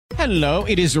Hello,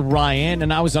 it is Ryan,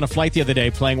 and I was on a flight the other day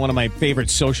playing one of my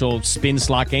favorite social spin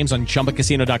slot games on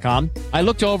ChumbaCasino.com. I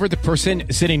looked over at the person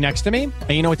sitting next to me, and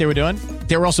you know what they were doing?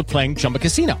 They were also playing Chumba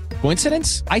Casino.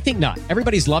 Coincidence? I think not.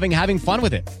 Everybody's loving having fun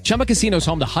with it. Chumba Casino is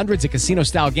home to hundreds of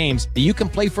casino-style games that you can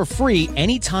play for free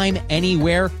anytime,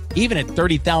 anywhere, even at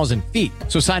 30,000 feet.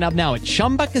 So sign up now at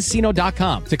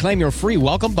ChumbaCasino.com to claim your free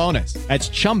welcome bonus. That's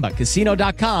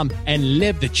ChumbaCasino.com and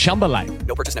live the Chumba life.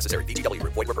 No purchase necessary. VGW.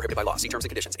 Void where prohibited by law. See terms and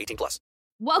conditions. 18+.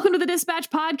 Welcome to the Dispatch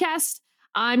Podcast.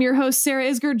 I'm your host, Sarah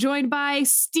Isgur, joined by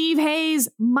Steve Hayes,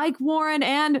 Mike Warren,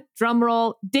 and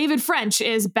drumroll, David French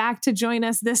is back to join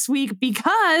us this week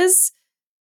because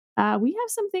we have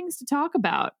some things to talk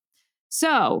about.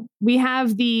 So we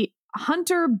have the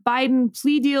Hunter Biden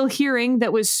plea deal hearing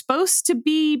that was supposed to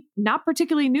be not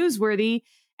particularly newsworthy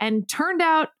and turned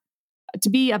out to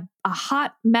be a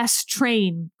hot mess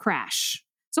train crash.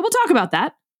 So we'll talk about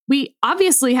that. We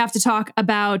obviously have to talk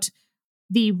about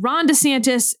the Ron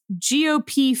DeSantis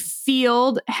GOP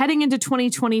field heading into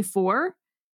 2024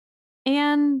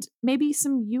 and maybe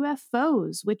some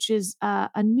UFOs, which is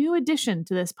a new addition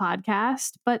to this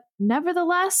podcast, but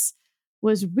nevertheless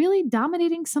was really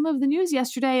dominating some of the news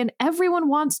yesterday. And everyone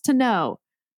wants to know,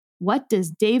 what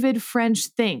does David French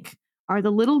think? Are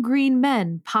the little green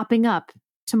men popping up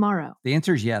tomorrow? The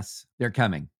answer is yes, they're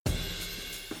coming.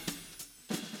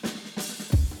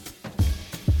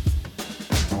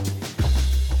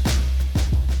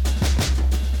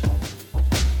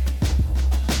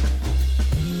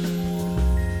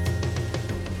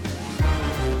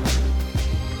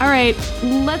 All right,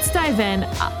 let's dive in.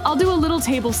 I'll do a little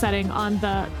table setting on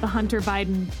the Hunter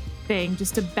Biden thing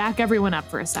just to back everyone up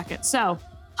for a second. So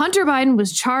Hunter Biden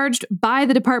was charged by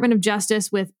the Department of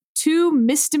Justice with 2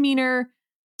 misdemeanor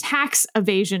tax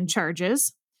evasion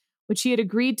charges, which he had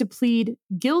agreed to plead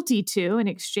guilty to in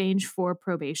exchange for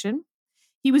probation.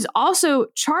 He was also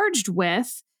charged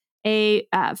with a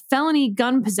felony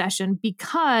gun possession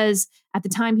because at the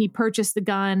time he purchased the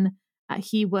gun,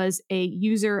 he was a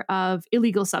user of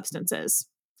illegal substances.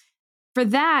 For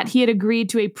that, he had agreed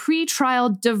to a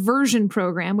pretrial diversion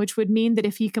program, which would mean that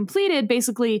if he completed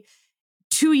basically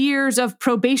 2 years of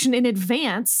probation in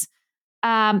advance,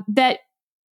 that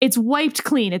it's wiped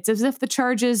clean. It's as if the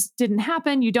charges didn't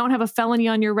happen. You don't have a felony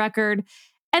on your record.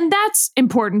 And that's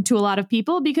important to a lot of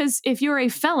people because if you're a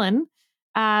felon,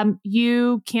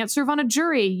 you can't serve on a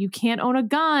jury. You can't own a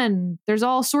gun. There's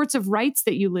all sorts of rights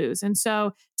that you lose. And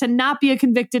so to not be a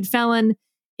convicted felon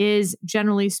is,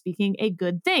 generally speaking, a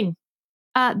good thing.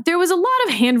 There was a lot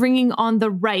of hand-wringing on the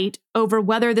right over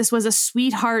whether this was a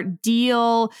sweetheart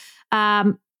deal.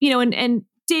 And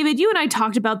David, you and I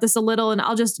talked about this a little, and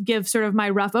I'll just give sort of my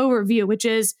rough overview, which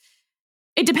is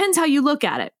it depends how you look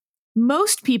at it.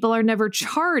 Most people are never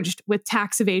charged with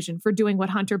tax evasion for doing what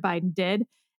Hunter Biden did.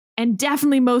 And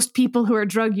definitely most people who are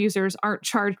drug users aren't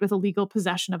charged with illegal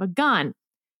possession of a gun.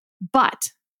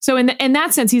 But, so in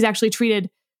that sense, he's actually treated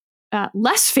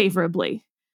less favorably.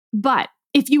 But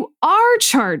if you are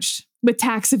charged with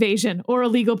tax evasion or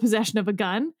illegal possession of a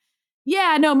gun,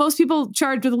 most people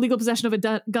charged with illegal possession of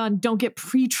a gun don't get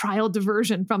pretrial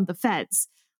diversion from the feds.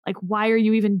 Like, why are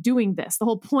you even doing this? The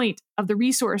whole point of the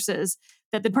resources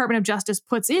that the Department of Justice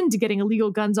puts into getting illegal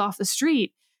guns off the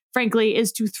street, frankly,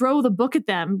 is to throw the book at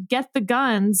them, get the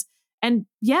guns, and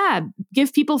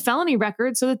give people felony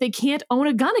records so that they can't own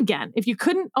a gun again. If you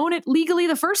couldn't own it legally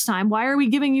the first time, why are we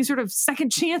giving you sort of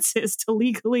second chances to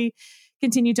legally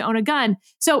continue to own a gun?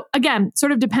 So again,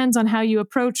 sort of depends on how you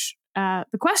approach the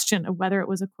question of whether it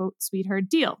was a, quote, sweetheart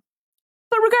deal.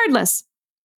 But regardless,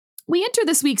 we enter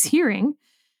this week's hearing.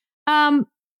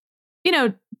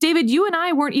 David, you and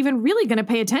I weren't even really going to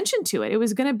pay attention to it. It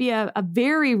was going to be a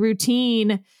very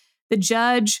routine. The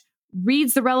judge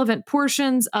reads the relevant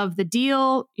portions of the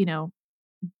deal.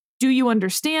 Do you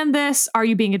understand this? Are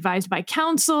you being advised by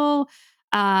counsel?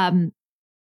 Are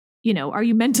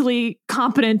you mentally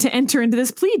competent to enter into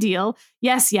this plea deal?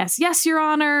 Yes, Your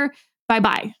Honor.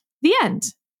 Bye-bye. The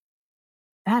end.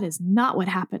 That is not what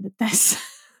happened at this.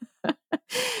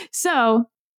 So,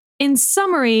 in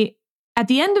summary, at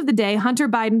the end of the day, Hunter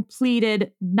Biden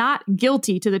pleaded not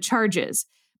guilty to the charges,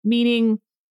 meaning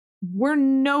we're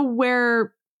not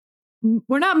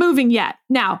moving yet.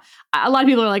 Now, a lot of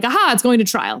people are like, it's going to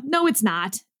trial. No, it's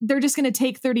not. They're just going to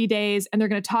take 30 days and they're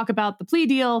going to talk about the plea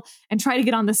deal and try to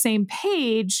get on the same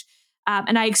page.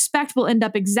 And I expect we'll end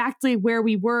up exactly where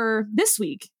we were this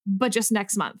week, but just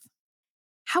next month.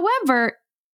 However,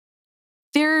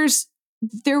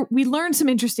 we learned some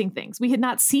interesting things. We had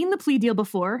not seen the plea deal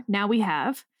before. Now we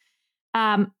have.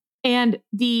 And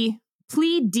the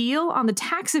plea deal on the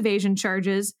tax evasion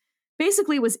charges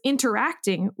basically was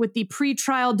interacting with the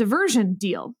pretrial diversion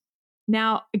deal.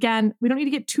 Now, again, we don't need to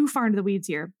get too far into the weeds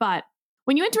here, but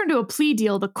when you enter into a plea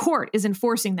deal, the court is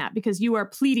enforcing that because you are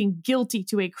pleading guilty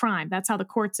to a crime. That's how the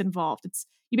court's involved.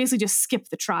 You basically just skip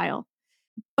the trial.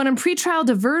 But in pretrial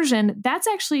diversion, that's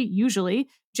actually usually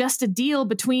just a deal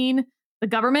between the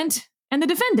government and the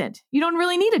defendant. You don't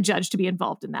really need a judge to be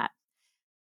involved in that.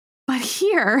 But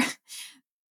here,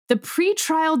 the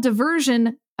pretrial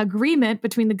diversion agreement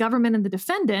between the government and the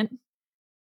defendant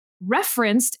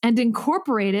referenced and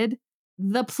incorporated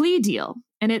the plea deal.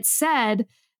 And it said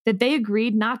that they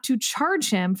agreed not to charge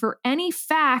him for any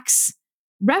facts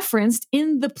referenced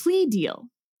in the plea deal.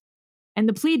 And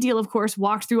the plea deal, of course,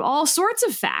 walked through all sorts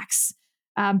of facts,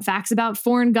 facts about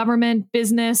foreign government,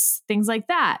 business, things like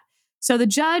that. So the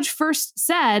judge first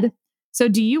said, so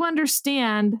do you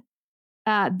understand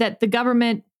that the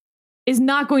government is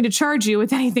not going to charge you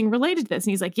with anything related to this?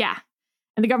 And he's like, yeah.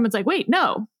 And the government's like, wait,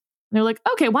 no. And they're like,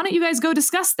 okay, why don't you guys go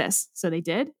discuss this? So they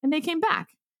did, and they came back.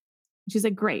 And she's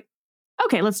like, great.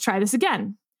 Okay, let's try this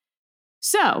again.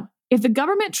 So if the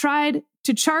government tried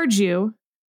to charge you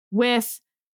with,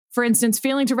 for instance,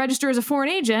 failing to register as a foreign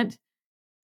agent,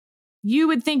 you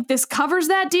would think this covers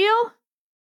that deal?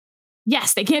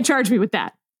 Yes, they can't charge me with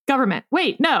that. Government,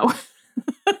 wait, no.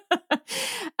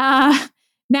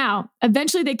 Now,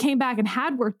 eventually they came back and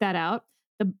had worked that out.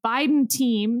 The Biden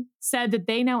team said that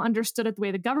they now understood it the way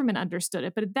the government understood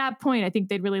it. But at that point, I think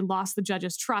they'd really lost the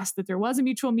judge's trust that there was a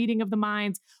mutual meeting of the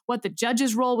minds, what the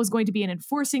judge's role was going to be in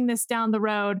enforcing this down the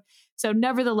road. So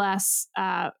nevertheless,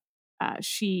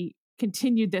 she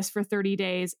continued this for 30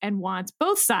 days and wants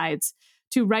both sides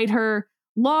to write her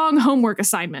long homework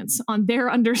assignments on their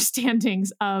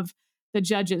understandings of the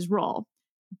judge's role.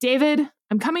 David,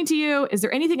 I'm coming to you. Is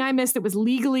there anything I missed that was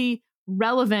legally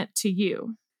relevant to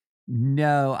you?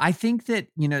 No, I think that,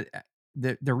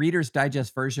 the Reader's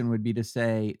Digest version would be to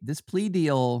say this plea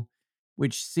deal,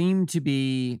 which seemed to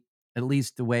be, at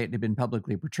least the way it had been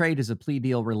publicly portrayed as a plea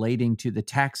deal relating to the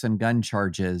tax and gun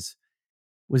charges,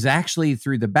 was actually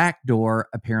through the back door,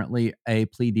 apparently a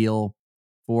plea deal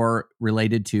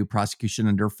related to prosecution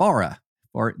under FARA,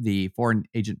 or the Foreign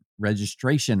Agent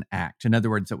Registration Act. In other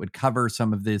words, it would cover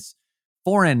some of this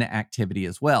foreign activity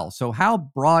as well. So how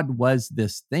broad was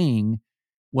this thing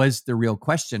was the real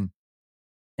question.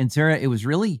 And Sarah, it was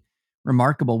really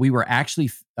remarkable. We were actually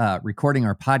recording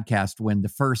our podcast when the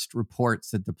first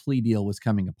reports that the plea deal was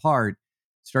coming apart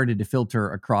started to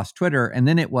filter across Twitter. And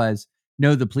then it was,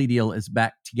 no, the plea deal is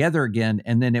back together again.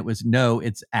 And then it was, no,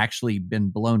 it's actually been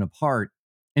blown apart.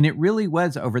 And it really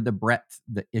was over the breadth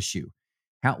of the issue.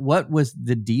 What was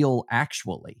the deal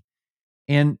actually?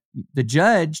 And the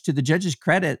judge, to the judge's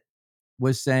credit,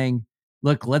 was saying,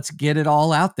 look, let's get it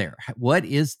all out there. What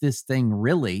is this thing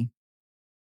really?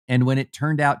 And when it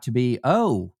turned out to be,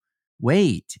 oh,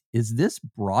 wait, is this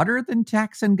broader than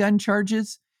tax and gun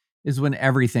charges? Is when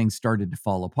everything started to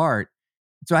fall apart.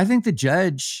 So I think the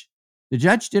judge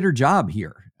did her job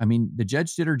here. I mean, the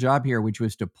judge did her job here, which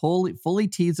was to fully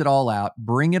tease it all out,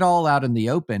 bring it all out in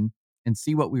the open and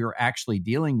see what we were actually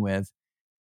dealing with.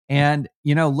 And,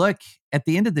 look, at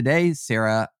the end of the day,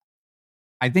 Sarah,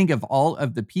 I think of all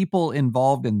of the people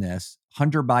involved in this,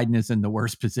 Hunter Biden is in the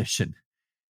worst position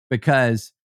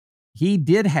because he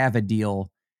did have a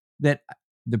deal that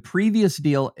the previous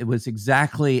deal, it was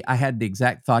exactly, I had the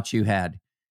exact thoughts you had.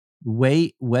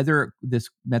 Whether this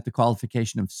met the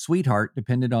qualification of sweetheart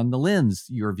depended on the lens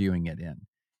you're viewing it in.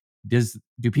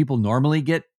 Do people normally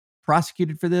get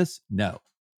prosecuted for this? No.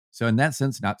 So in that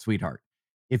sense, not sweetheart.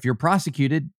 If you're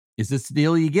prosecuted, is this the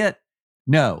deal you get?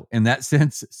 No. In that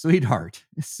sense, sweetheart.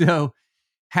 So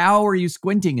how are you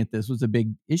squinting at this was a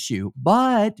big issue.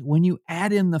 But when you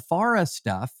add in the FARA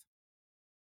stuff,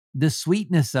 the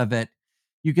sweetness of it,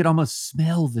 you could almost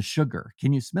smell the sugar.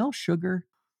 Can you smell sugar?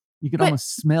 You could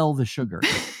almost smell the sugar.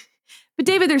 But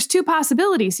David, there's two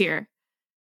possibilities here.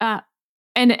 And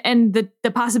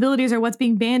the possibilities are what's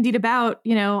being bandied about,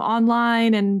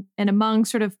 online and among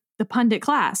sort of the pundit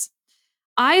class.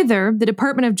 Either the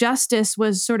Department of Justice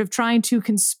was sort of trying to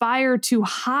conspire to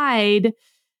hide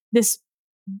this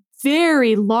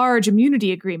very large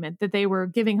immunity agreement that they were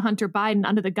giving Hunter Biden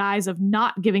under the guise of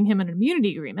not giving him an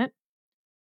immunity agreement.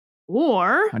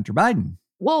 Or Hunter Biden.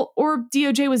 Well, or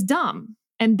DOJ was dumb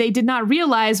and they did not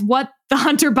realize what the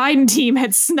Hunter Biden team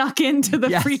had snuck into the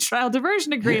pretrial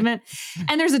diversion agreement.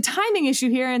 And there's a timing issue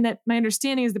here, and that my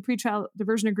understanding is the pretrial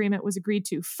diversion agreement was agreed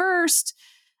to first.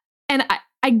 And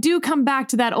I do come back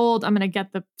to that old, I'm going to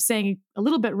get the saying a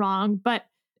little bit wrong, but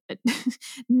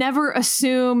never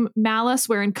assume malice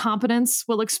where incompetence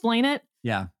will explain it.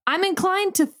 Yeah. I'm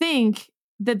inclined to think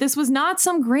that this was not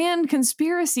some grand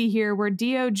conspiracy here where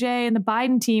DOJ and the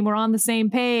Biden team were on the same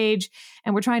page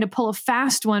and we're trying to pull a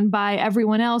fast one by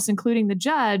everyone else, including the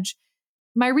judge.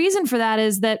 My reason for that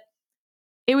is that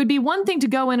it would be one thing to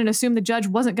go in and assume the judge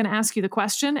wasn't going to ask you the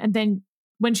question, and then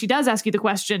when she does ask you the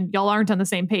question, y'all aren't on the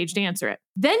same page to answer it.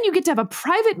 Then you get to have a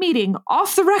private meeting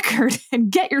off the record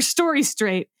and get your story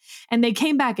straight. And they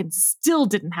came back and still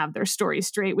didn't have their story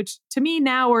straight, which to me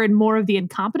now we're in more of the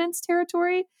incompetence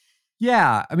territory.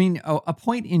 Yeah, I mean, a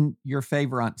point in your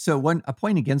favor on a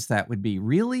point against that would be,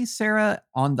 really, Sarah,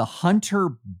 on the Hunter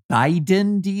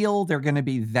Biden deal, they're going to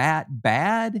be that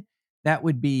bad? That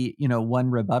would be, one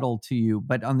rebuttal to you.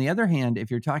 But on the other hand, if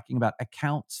you're talking about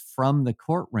accounts from the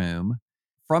courtroom,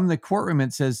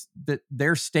 it says that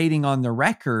they're stating on the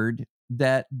record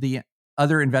that the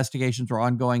other investigations were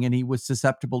ongoing and he was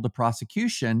susceptible to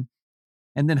prosecution.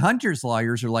 And then Hunter's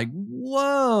lawyers are like,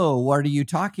 whoa, what are you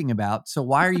talking about? So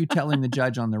why are you telling the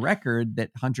judge on the record that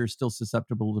Hunter's still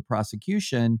susceptible to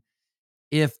prosecution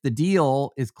if the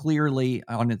deal is clearly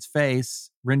on its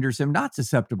face renders him not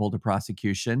susceptible to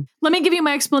prosecution? Let me give you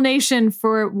my explanation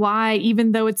for why,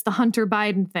 even though it's the Hunter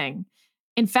Biden thing.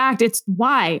 In fact, it's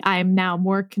why I'm now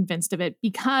more convinced of it,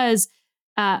 because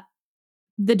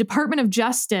the Department of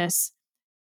Justice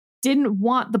didn't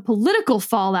want the political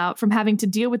fallout from having to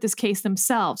deal with this case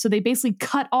themselves. So they basically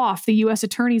cut off the U.S.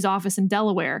 Attorney's Office in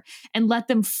Delaware and let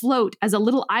them float as a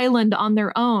little island on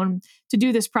their own to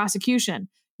do this prosecution.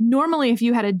 Normally, if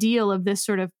you had a deal of this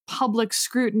sort of public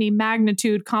scrutiny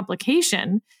magnitude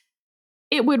complication,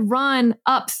 it would run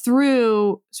up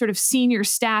through sort of senior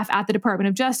staff at the Department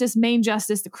of Justice, Main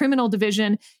Justice, the criminal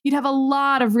division. You'd have a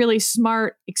lot of really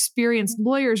smart, experienced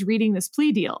lawyers reading this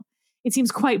plea deal. It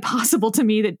seems quite possible to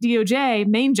me that DOJ,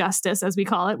 Main Justice, as we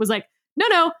call it, was like,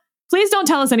 no, please don't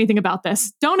tell us anything about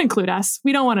this. Don't include us.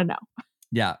 We don't want to know.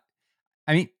 Yeah.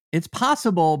 I mean, it's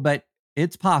possible, but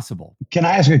it's possible. Can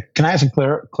I ask a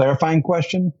clarifying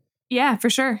question? Yeah, for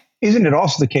sure. Isn't it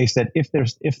also the case that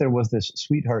if there was this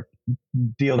sweetheart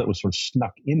deal that was sort of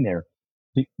snuck in there,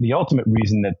 the ultimate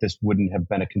reason that this wouldn't have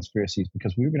been a conspiracy is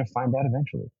because we were going to find out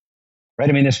eventually, right?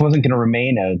 I mean, this wasn't going to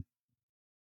remain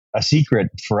a secret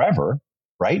forever,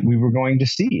 right? We were going to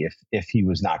see if he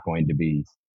was not going to be,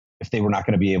 if they were not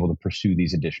going to be able to pursue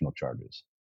these additional charges.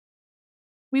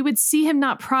 We would see him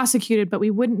not prosecuted, but we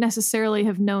wouldn't necessarily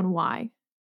have known why.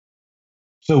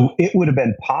 So it would have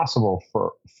been possible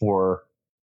for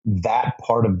that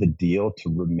part of the deal to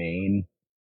remain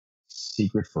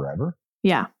secret forever?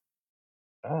 Yeah.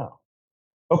 Oh.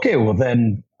 Okay, well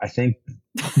then I think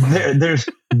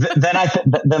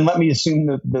then let me assume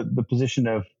the position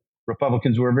of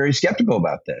Republicans who are very skeptical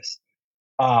about this.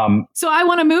 So I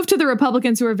want to move to the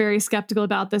Republicans who are very skeptical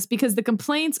about this because the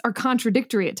complaints are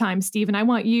contradictory at times, Steve, and I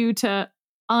want you to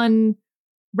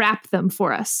unwrap them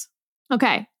for us.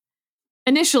 Okay.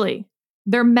 Initially,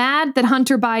 they're mad that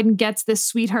Hunter Biden gets this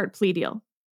sweetheart plea deal.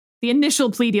 The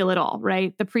initial plea deal at all,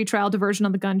 right? The pretrial diversion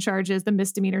on the gun charges, the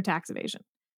misdemeanor tax evasion.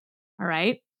 All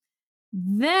right.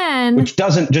 Then, which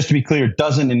doesn't, just to be clear,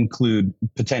 doesn't include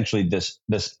potentially this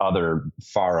other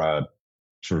FARA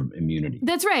sort of immunity.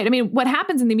 That's right. I mean, what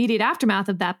happens in the immediate aftermath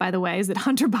of that, by the way, is that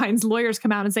Hunter Biden's lawyers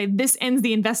come out and say, this ends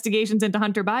the investigations into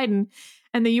Hunter Biden.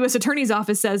 And the U.S. Attorney's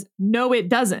Office says, no, it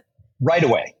doesn't. Right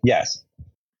away. Yes.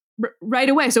 Right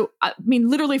away. So, I mean,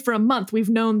 literally for a month, we've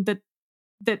known that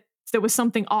there was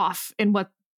something off in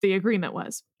what the agreement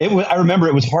was. I remember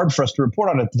it was hard for us to report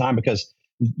on it at the time because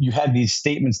you had these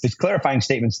statements, these clarifying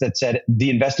statements that said the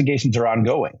investigations are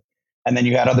ongoing. And then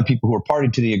you had other people who were party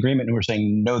to the agreement who were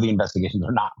saying, no, the investigations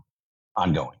are not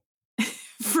ongoing.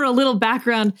 For a little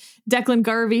background, Declan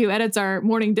Garvey, who edits our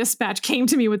Morning Dispatch, came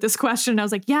to me with this question. And I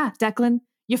was like, yeah, Declan,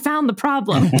 you found the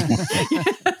problem.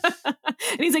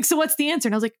 And he's like, so what's the answer?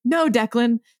 And I was like, no,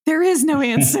 Declan, there is no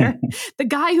answer. The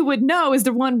guy who would know is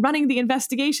the one running the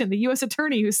investigation, the U.S.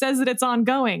 attorney who says that it's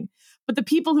ongoing. But the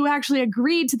people who actually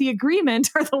agreed to the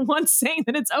agreement are the ones saying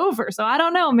that it's over. So I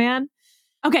don't know, man.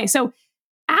 Okay, so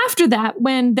after that,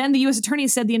 when then the U.S. attorney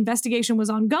said the investigation was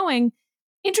ongoing,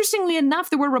 interestingly enough,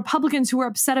 there were Republicans who were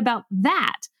upset about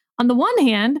that. On the one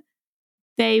hand,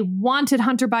 they wanted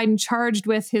Hunter Biden charged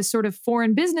with his sort of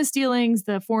foreign business dealings,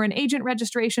 the foreign agent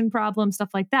registration problem, stuff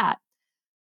like that.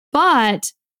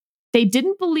 But they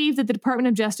didn't believe that the Department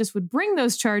of Justice would bring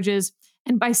those charges.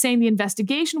 And by saying the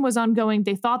investigation was ongoing,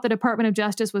 they thought the Department of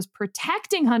Justice was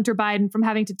protecting Hunter Biden from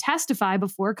having to testify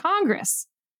before Congress.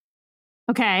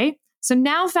 Okay, so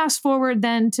now fast forward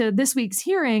then to this week's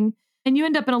hearing, and you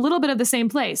end up in a little bit of the same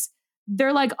place.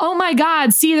 They're like, oh my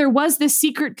God, see, there was this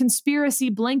secret conspiracy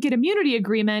blanket immunity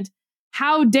agreement.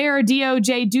 How dare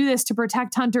DOJ do this to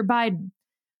protect Hunter Biden?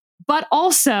 But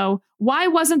also, why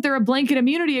wasn't there a blanket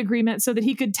immunity agreement so that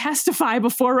he could testify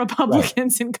before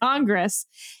Republicans in Congress?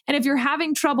 And if you're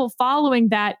having trouble following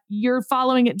that, you're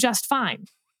following it just fine.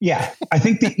 Yeah, I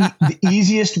think the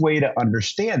easiest way to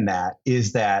understand that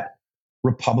is that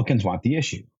Republicans want the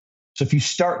issue. So if you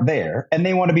start there, and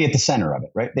they want to be at the center of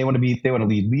it, right? They want to be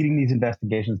leading these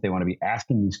investigations. They want to be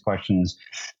asking these questions.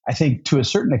 I think to a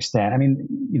certain extent, I mean,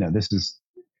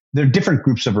 there are different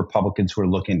groups of Republicans who are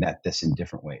looking at this in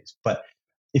different ways. But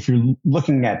if you're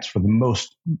looking at for the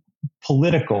most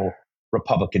political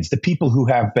Republicans, the people who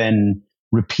have been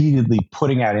repeatedly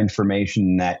putting out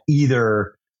information that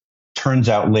either turns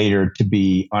out later to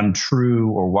be untrue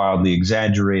or wildly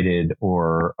exaggerated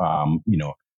or,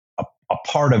 a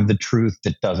part of the truth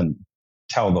that doesn't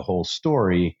tell the whole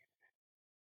story,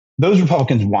 those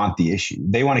Republicans want the issue.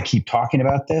 They want to keep talking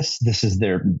about this. This is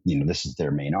their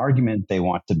main argument. They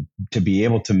want to be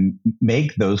able to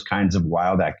make those kinds of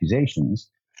wild accusations.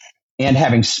 And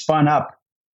having spun up,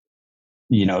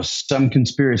 some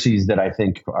conspiracies that I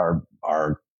think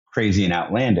are crazy and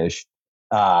outlandish,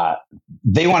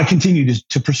 they want to continue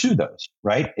to pursue those,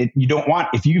 right? You don't want,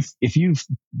 if you've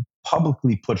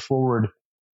publicly put forward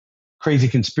crazy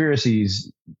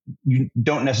conspiracies, you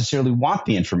don't necessarily want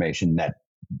the information that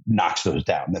knocks those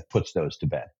down, that puts those to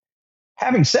bed.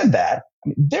 Having said that,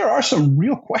 there are some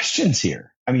real questions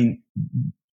here. I mean,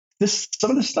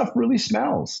 some of this stuff really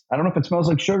smells. I don't know if it smells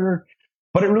like sugar,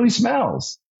 but it really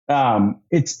smells.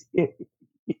 If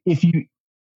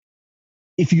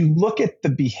you look at the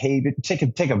behavior, take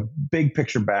a big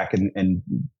picture back and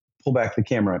pull back the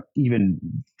camera even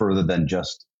further than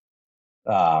just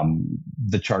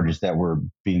the charges that were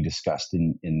being discussed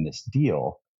in this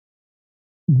deal.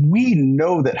 We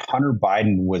know that Hunter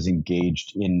Biden was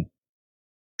engaged in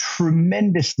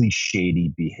tremendously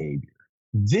shady behavior.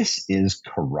 This is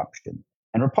corruption.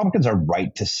 And Republicans are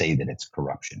right to say that it's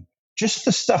corruption. Just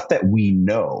the stuff that we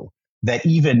know that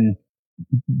even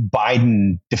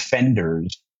Biden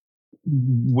defenders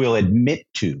will admit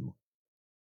to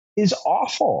is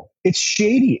awful. It's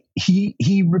shady.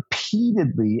 He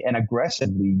repeatedly and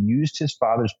aggressively used his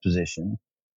father's position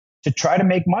to try to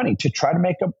make money, to try to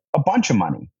make a bunch of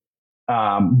money.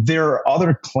 There are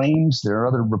other claims. There are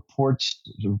other reports.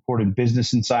 There's a report in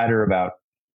Business Insider about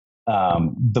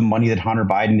the money that Hunter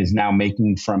Biden is now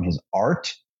making from his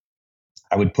art.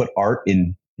 I would put art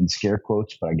in scare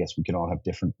quotes, but I guess we can all have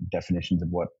different definitions of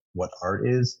what art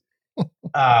is.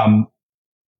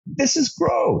 This is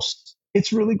gross.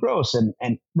 It's really gross.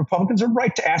 And Republicans are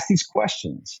right to ask these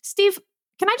questions. Steve,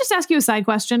 can I just ask you a side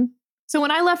question? So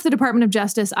when I left the Department of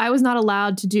Justice, I was not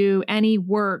allowed to do any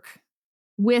work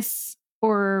with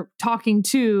or talking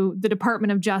to the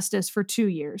Department of Justice for 2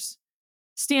 years.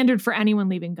 Standard for anyone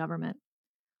leaving government.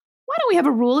 Why don't we have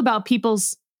a rule about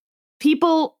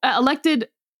people elected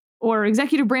or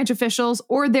executive branch officials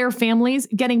or their families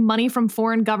getting money from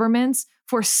foreign governments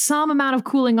for some amount of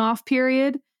cooling off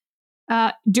period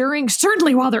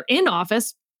certainly while they're in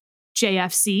office,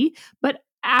 JFC, but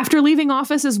after leaving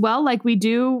office as well, like we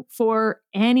do for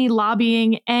any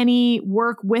lobbying, any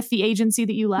work with the agency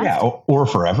that you left? Yeah, or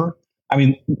forever. I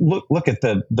mean, look at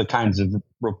the kinds of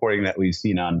reporting that we've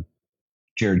seen on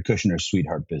Jared Kushner's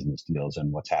sweetheart business deals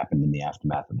and what's happened in the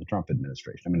aftermath of the Trump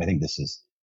administration. I mean, I think this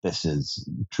is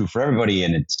true for everybody,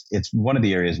 and it's one of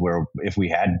the areas where if we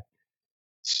had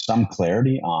some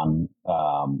clarity on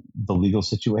the legal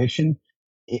situation,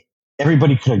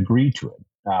 everybody could agree to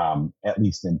it, at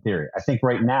least in theory. I think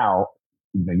right now,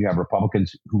 you have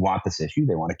Republicans who want this issue.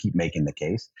 They want to keep making the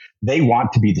case. They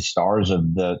want to be the stars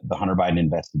of the Hunter Biden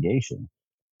investigation.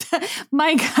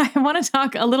 Mike, I want to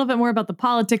talk a little bit more about the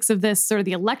politics of this, sort of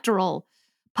the electoral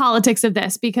politics of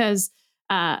this, because,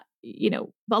 a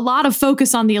lot of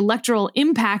focus on the electoral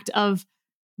impact of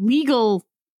legal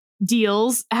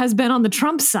deals has been on the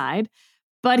Trump side.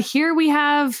 But here we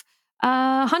have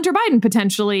Hunter Biden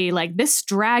potentially, like this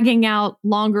dragging out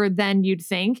longer than you'd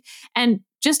think. And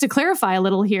just to clarify a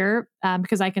little here,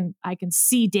 because I can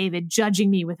see David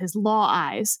judging me with his law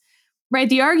eyes, right?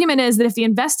 The argument is that if the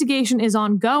investigation is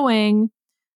ongoing,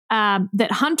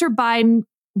 that Hunter Biden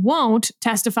won't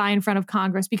testify in front of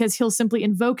Congress because he'll simply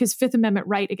invoke his Fifth Amendment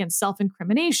right against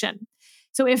self-incrimination.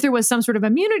 So if there was some sort of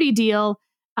immunity deal,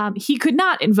 he could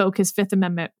not invoke his Fifth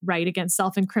Amendment right against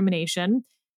self-incrimination.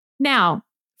 Now,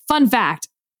 fun fact,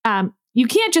 you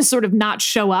can't just sort of not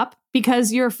show up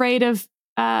because you're afraid of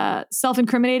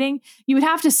self-incriminating. You would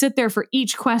have to sit there for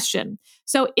each question.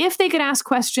 So if they could ask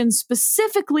questions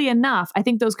specifically enough, I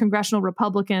think those congressional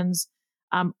Republicans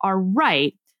are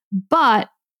right. But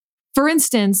for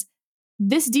instance,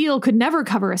 this deal could never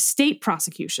cover a state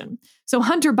prosecution. So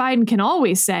Hunter Biden can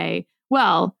always say,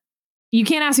 well, you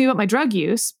can't ask me about my drug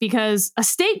use because a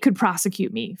state could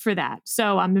prosecute me for that.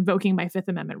 So I'm invoking my Fifth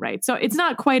Amendment right. So it's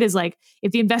not quite as like,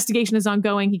 if the investigation is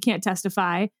ongoing, he can't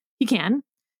testify. He can.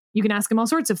 You can ask him all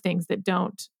sorts of things that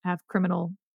don't have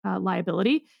criminal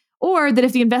liability. Or that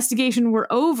if the investigation were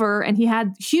over and he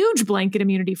had huge blanket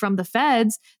immunity from the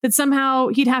feds, that somehow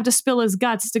he'd have to spill his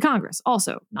guts to Congress.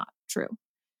 Also not true.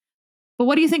 But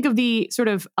what do you think of the sort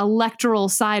of electoral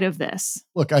side of this?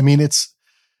 Look, I mean, it's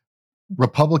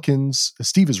Republicans.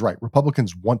 Steve is right.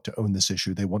 Republicans want to own this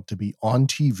issue. They want to be on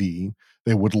TV.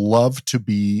 They would love to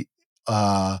be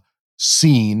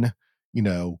seen,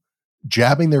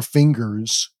 jabbing their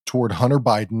fingers toward Hunter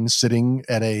Biden sitting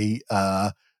at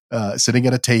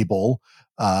a table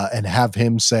and have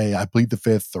him say, "I plead the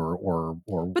fifth," or.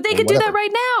 But they could do that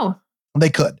right now. They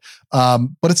could,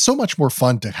 but it's so much more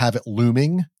fun to have it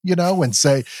looming, and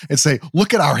say,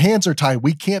 "Look at our hands are tied.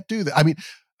 We can't do that." I mean,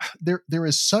 there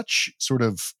is such sort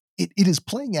of it is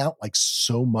playing out like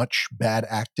so much bad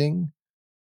acting,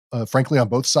 frankly, on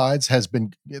both sides has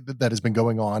been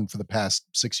going on for the past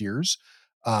 6 years,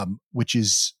 which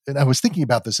is, and I was thinking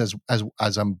about this as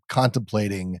I'm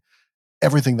contemplating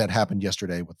everything that happened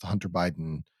yesterday with the Hunter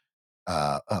Biden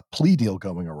plea deal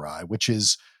going awry, which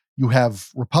is you have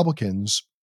Republicans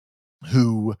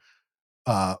who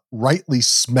rightly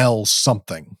smell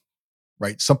something,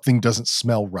 right? Something doesn't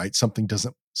smell right. Something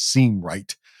doesn't seem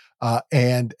right.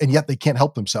 And yet they can't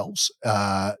help themselves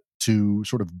to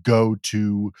sort of go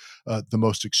to the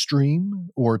most extreme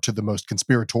or to the most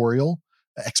conspiratorial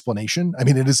explanation. I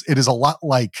mean, it is a lot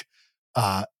like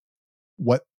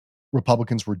what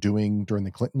Republicans were doing during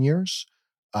the Clinton years,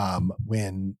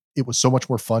 when it was so much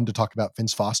more fun to talk about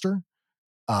Vince Foster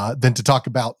than to talk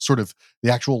about sort of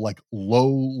the actual like low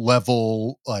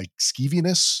level like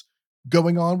skeeviness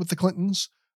going on with the Clintons.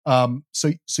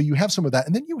 So you have some of that,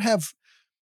 and then you have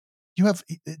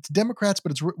it's Democrats,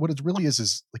 but what it really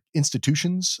is like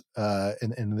institutions,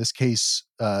 and in this case,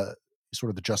 sort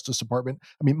of the Justice Department.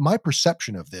 I mean, my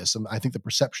perception of this, and I think the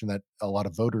perception that a lot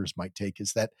of voters might take,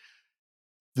 is that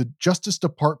the Justice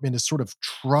Department is sort of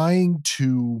trying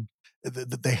to,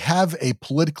 they have a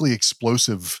politically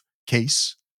explosive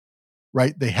case,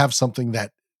 right? They have something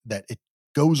that it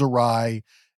goes awry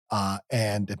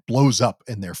and it blows up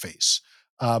in their face.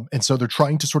 And so they're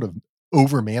trying to sort of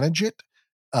overmanage it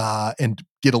and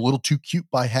get a little too cute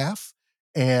by half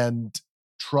and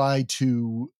try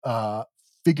to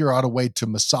figure out a way to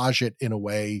massage it in a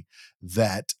way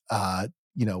that,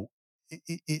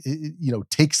 it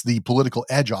takes the political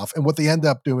edge off. And what they end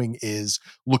up doing is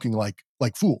looking like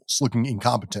fools, looking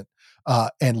incompetent,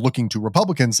 and looking to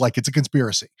Republicans like it's a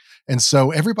conspiracy. And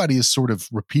so everybody is sort of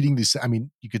repeating these. I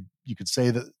mean, you could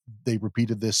say that they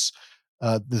repeated this.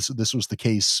 This was the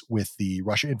case with the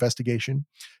Russia investigation.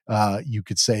 You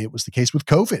could say it was the case with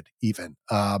COVID, even,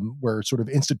 where sort of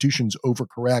institutions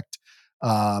overcorrect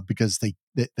because they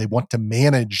want to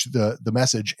manage the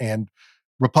message, and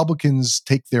Republicans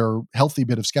take their healthy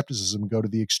bit of skepticism and go to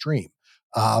the extreme.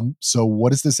 So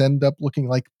what does this end up looking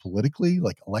like politically,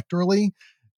 like electorally?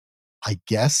 I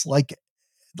guess like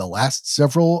the last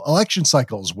several election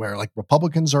cycles where like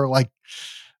Republicans are like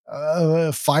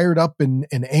fired up and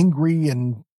angry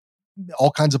and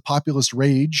all kinds of populist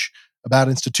rage about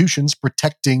institutions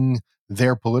protecting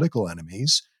their political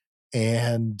enemies.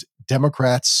 And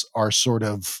Democrats are sort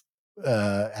of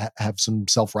have some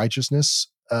self-righteousness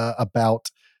about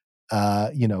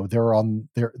they're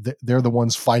the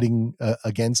ones fighting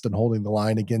against and holding the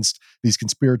line against these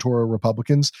conspiratorial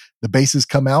Republicans. The bases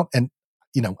come out, and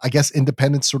I guess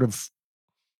independents sort of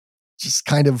just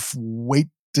kind of wait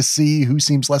to see who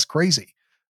seems less crazy.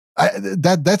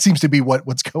 That seems to be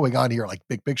what's going on here, like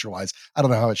big picture wise. I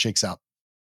don't know how it shakes out,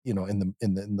 in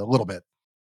the little bit.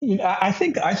 I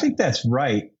think that's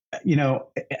right.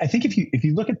 I think if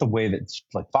you look at the way that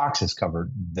like Fox has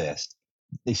covered this,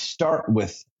 they start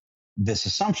with this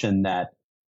assumption that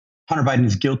Hunter Biden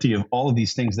is guilty of all of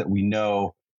these things that we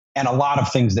know and a lot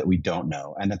of things that we don't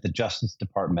know, and that the Justice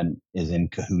Department is in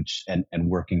cahoots and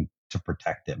working to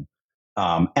protect him.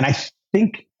 And I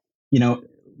think,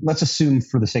 let's assume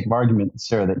for the sake of argument,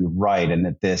 Sarah, that you're right, and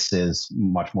that this is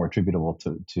much more attributable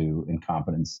to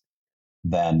incompetence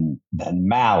than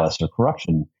malice or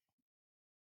corruption.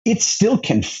 It still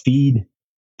can feed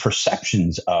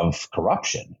perceptions of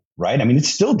corruption, right? I mean, it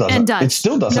still doesn't. It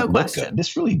still doesn't look question. good.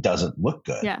 This really doesn't look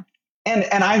good. Yeah. And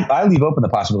I leave open the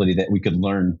possibility that we could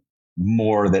learn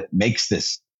more that makes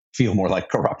this feel more like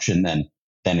corruption than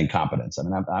incompetence. I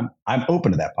mean, I'm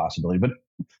open to that possibility. But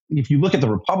if you look at the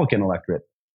Republican electorate,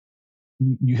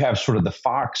 you have sort of the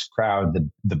Fox crowd,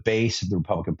 the base of the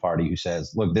Republican Party, who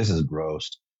says, "Look, this is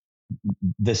gross.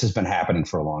 this has been happening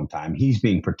for a long time. He's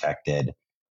being protected.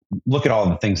 Look at all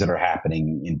the things that are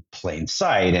happening in plain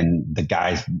sight, and the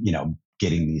guys,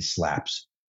 getting these slaps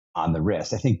on the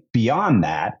wrist. I think beyond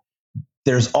that,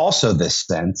 there's also this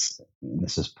sense, and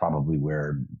this is probably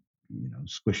where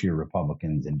squishier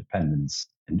Republicans, independents,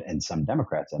 and some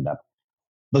Democrats end up.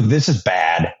 Look, this is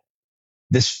bad.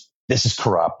 This is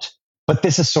corrupt, but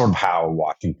this is sort of how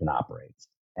Washington operates,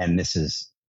 and this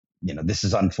is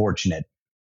unfortunate.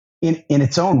 In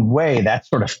its own way, that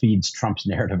sort of feeds Trump's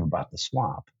narrative about the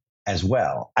swamp as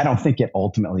well. I don't think it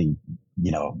ultimately,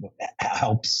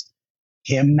 helps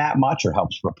him that much or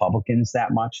helps Republicans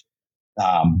that much.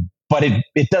 But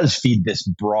it does feed this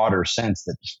broader sense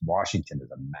that Washington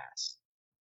is a mess.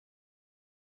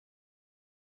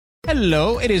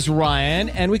 Hello, it is Ryan,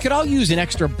 and we could all use an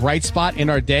extra bright spot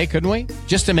in our day, couldn't we?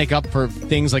 Just to make up for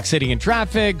things like sitting in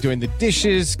traffic, doing the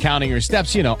dishes, counting your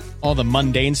steps, all the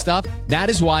mundane stuff. That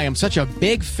is why I'm such a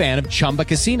big fan of Chumba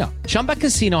Casino. Chumba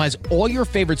Casino has all your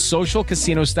favorite social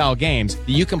casino-style games that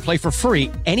you can play for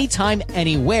free anytime,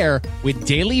 anywhere with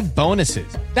daily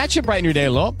bonuses. That should brighten your day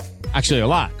a little. Actually, a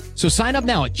lot. So sign up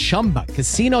now at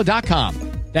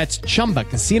ChumbaCasino.com. That's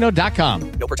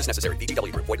ChumbaCasino.com. No purchase necessary.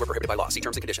 VGW Group. Void where prohibited by law. See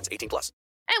terms and conditions. 18+.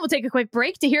 And we'll take a quick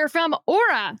break to hear from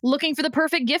Aura. Looking for the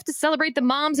perfect gift to celebrate the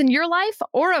moms in your life?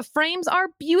 Aura frames are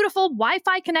beautiful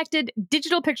Wi-Fi connected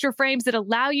digital picture frames that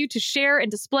allow you to share and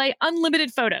display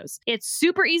unlimited photos. It's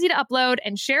super easy to upload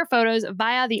and share photos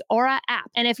via the Aura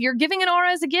app. And if you're giving an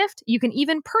Aura as a gift, you can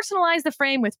even personalize the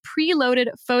frame with preloaded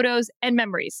photos and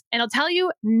memories. And I'll tell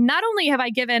you, not only have I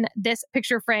given this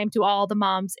picture frame to all the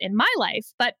moms in my life,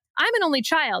 but I'm an only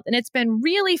child, and it's been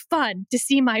really fun to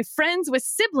see my friends with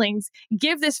siblings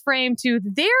give this frame to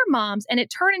their moms, and it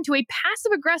turned into a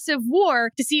passive-aggressive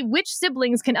war to see which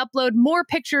siblings can upload more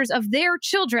pictures of their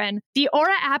children. The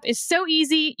Aura app is so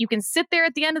easy. You can sit there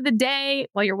at the end of the day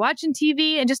while you're watching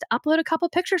TV and just upload a couple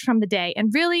pictures from the day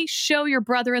and really show your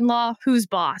brother-in-law who's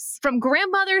boss. From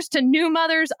grandmothers to new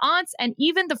mothers, aunts, and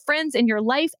even the friends in your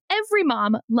life, every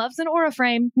mom loves an Aura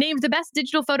frame. Named the best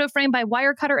digital photo frame by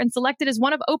Wirecutter and selected as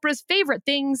one of Oprah's favorite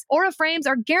things, Aura frames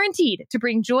are guaranteed to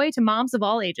bring joy to moms of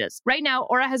all ages. Right now,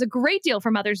 Aura has a great deal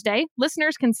for Mother's Day.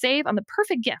 Listeners can save on the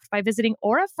perfect gift by visiting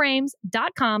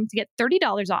auraframes.com to get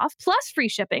 $30 off, plus free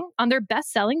shipping on their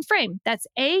best-selling frame. That's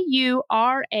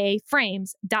AURA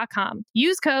frames.com.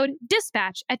 Use code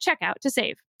DISPATCH at checkout to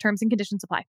save. Terms and conditions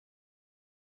apply.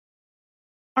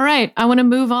 All right, I want to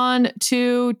move on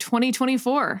to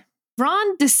 2024.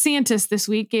 Ron DeSantis this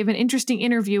week gave an interesting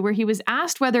interview where he was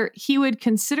asked whether he would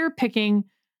consider picking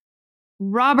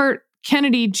Robert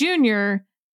Kennedy Jr.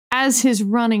 as his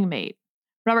running mate.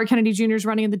 Robert Kennedy Jr. is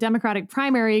running in the Democratic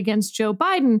primary against Joe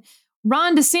Biden.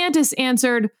 Ron DeSantis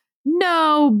answered,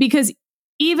 no, because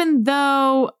even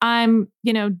though I'm,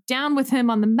 down with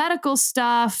him on the medical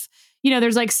stuff,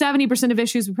 there's like 70% of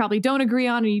issues we probably don't agree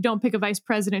on, and you don't pick a vice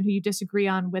president who you disagree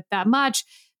on with that much.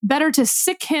 Better to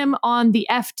sick him on the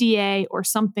FDA or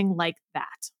something like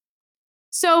that.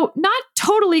 So not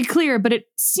totally clear, but it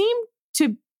seemed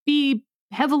to be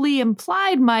heavily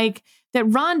implied, Mike, that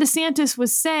Ron DeSantis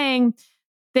was saying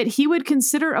that he would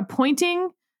consider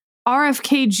appointing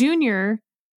RFK Jr.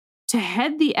 to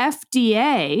head the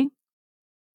FDA.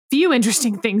 Few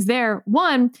interesting things there.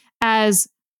 One, as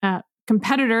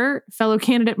competitor, fellow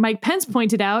candidate Mike Pence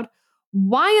pointed out,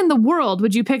 why in the world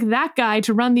would you pick that guy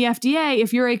to run the FDA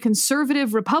if you're a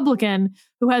conservative Republican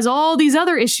who has all these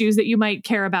other issues that you might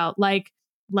care about, like,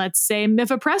 let's say,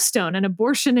 mifepristone, an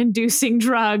abortion-inducing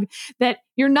drug that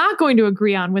you're not going to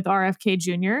agree on with RFK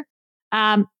Jr.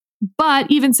 But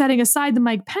even setting aside the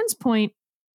Mike Pence point,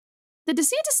 the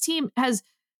DeSantis team has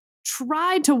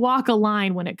tried to walk a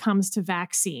line when it comes to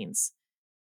vaccines.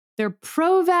 They're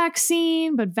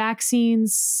pro-vaccine, but vaccine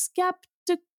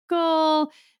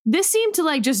skeptical. This seemed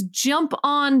to just jump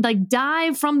on,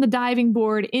 dive from the diving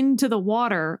board into the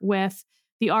water with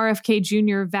the RFK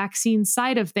Jr. vaccine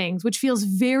side of things, which feels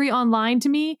very online to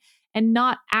me and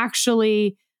not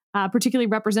actually particularly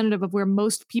representative of where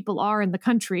most people are in the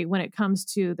country when it comes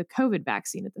to the COVID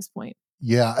vaccine at this point.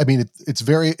 Yeah, I mean,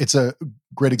 it's a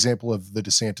great example of the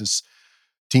DeSantis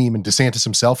team and DeSantis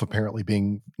himself apparently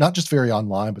being not just very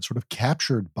online, but sort of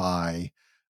captured by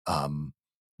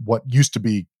what used to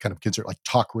be kind of considered like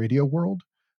talk radio world.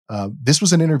 This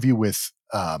was an interview with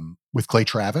Clay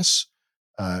Travis,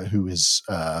 who is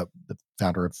the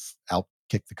founder of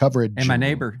Outkick the Coverage and my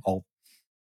neighbor,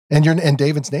 and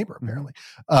David's neighbor apparently.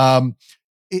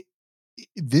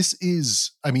 This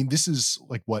is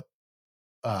like what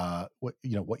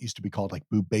used to be called like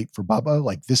boob bait for Bubba.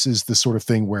 Like this is the sort of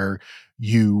thing where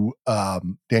you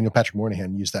Daniel Patrick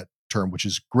Moynihan used that term, which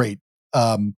is great.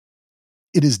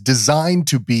 it is designed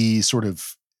to be sort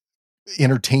of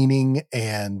entertaining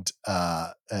and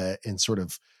sort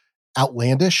of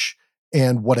outlandish.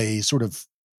 And what a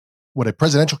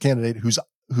presidential candidate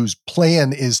whose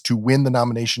plan is to win the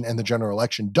nomination and the general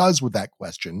election does with that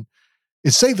question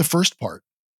is say the first part,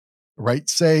 right?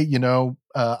 Say,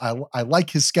 I like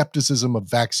his skepticism of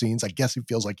vaccines. I guess he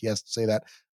feels like he has to say that.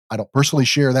 I don't personally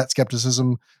share that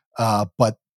skepticism,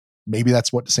 but maybe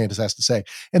that's what DeSantis has to say.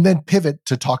 And then pivot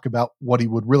to talk about what he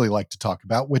would really like to talk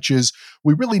about, which is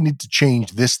we really need to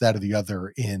change this, that, or the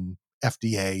other in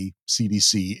FDA,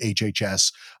 CDC,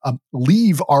 HHS.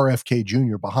 Leave RFK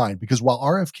Jr. behind, because while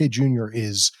RFK Jr.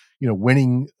 is,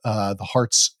 winning the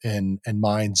hearts and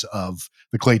minds of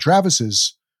the Clay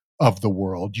Travises of the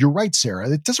world, you're right, Sarah.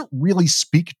 It doesn't really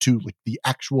speak to like the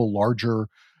actual larger,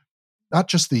 not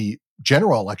just the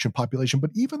general election population, but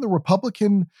even the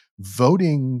Republican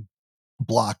voting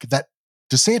block that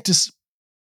DeSantis,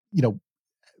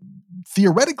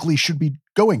 theoretically should be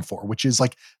going for, which is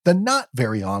like the not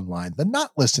very online, the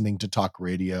not listening to talk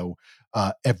radio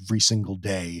every single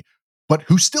day, but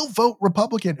who still vote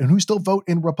Republican and who still vote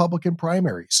in Republican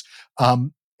primaries.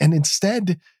 And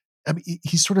instead, I mean,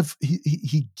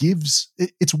 he gives,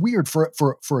 it's weird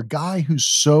for a guy who's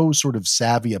so sort of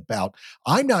savvy about,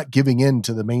 I'm not giving in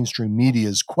to the mainstream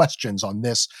media's questions on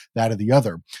this, that, or the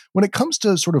other. When it comes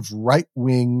to sort of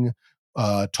right-wing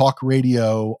talk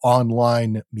radio,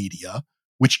 online media,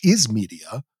 which is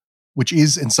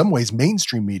in some ways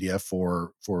mainstream media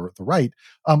for the right,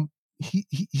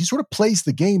 he sort of plays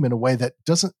the game in a way that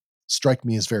doesn't strike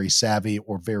me as very savvy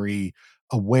or very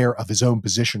aware of his own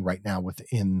position right now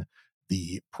within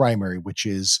the primary, which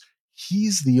is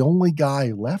he's the only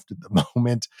guy left at the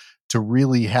moment to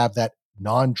really have that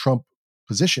non-Trump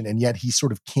position. And yet he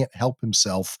sort of can't help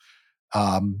himself.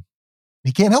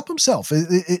 He can't help himself.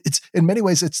 It's in many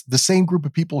ways, it's the same group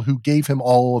of people who gave him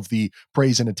all of the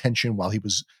praise and attention while he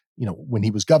was, when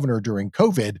he was governor during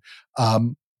COVID.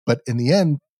 But in the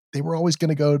end, they were always going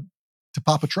to go to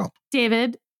Papa Trump.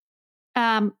 David,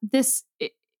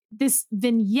 this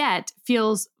vignette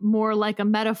feels more like a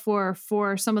metaphor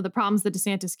for some of the problems the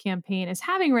DeSantis campaign is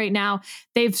having right now.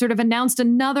 They've sort of announced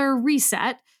another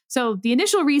reset. So the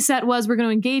initial reset was, we're going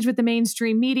to engage with the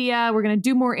mainstream media. We're going to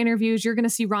do more interviews. You're going to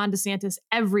see Ron DeSantis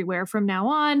everywhere from now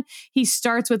on. He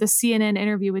starts with a CNN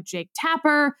interview with Jake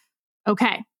Tapper.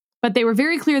 Okay. But they were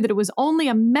very clear that it was only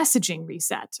a messaging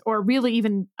reset, or really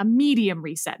even a medium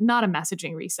reset, not a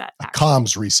messaging reset. A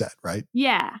comms reset, right?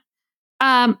 Yeah.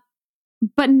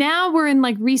 But now we're in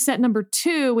like reset number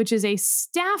 2, which is a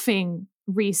staffing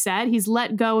reset. He's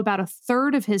let go about a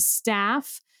third of his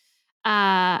staff.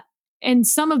 And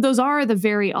some of those are the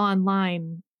very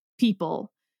online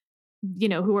people,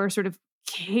 who are sort of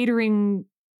catering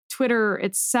Twitter,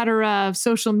 et cetera,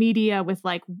 social media with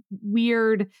like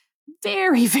weird,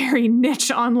 very, very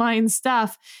niche online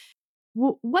stuff.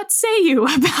 What say you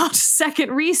about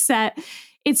second reset?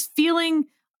 It's feeling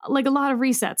like a lot of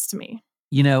resets to me.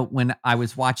 When I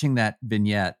was watching that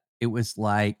vignette, it was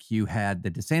like you had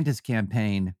the DeSantis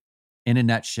campaign in a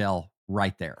nutshell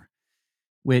right there,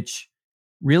 which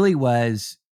really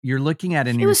was, you're looking at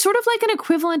it was sort of like an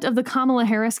equivalent of the Kamala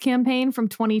Harris campaign from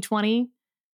 2020,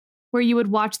 where you would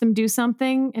watch them do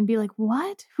something and be like,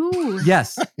 what? Who?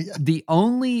 Yes.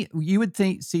 You would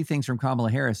see things from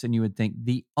Kamala Harris and you would think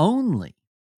the only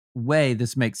way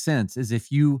this makes sense is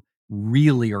if you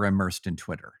really are immersed in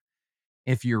Twitter.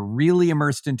 If you're really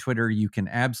immersed in Twitter, you can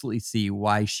absolutely see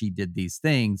why she did these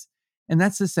things. And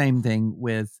that's the same thing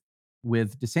with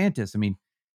DeSantis. I mean,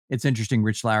 it's interesting.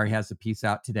 Rich Lowry has a piece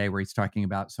out today where he's talking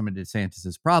about some of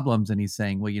DeSantis's problems. And he's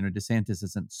saying, well, DeSantis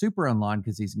isn't super online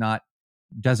because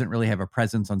doesn't really have a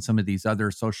presence on some of these other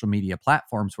social media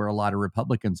platforms where a lot of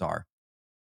Republicans are.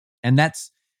 And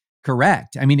that's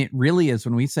correct. I mean, it really is.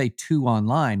 When we say too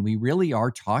online, we really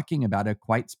are talking about a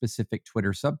quite specific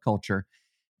Twitter subculture.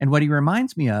 And what he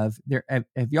reminds me of,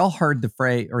 have y'all heard the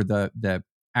phrase or the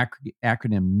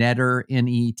acronym NETTR,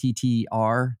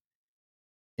 NETTR?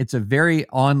 It's a very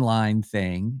online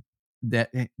thing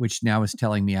which now is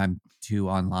telling me I'm too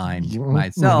online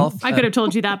myself. I could have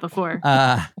told you that before.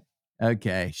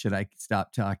 Okay, should I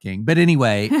stop talking? But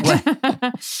anyway,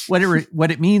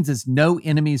 what it means is no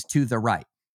enemies to the right.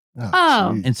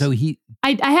 Oh. And so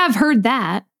I have heard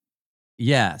that.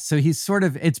 Yeah. So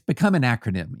it's become an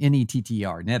acronym,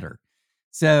 NETTR, NETTR.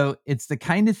 So it's the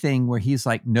kind of thing where he's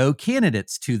like, no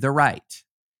candidates to the right.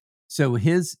 So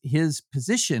his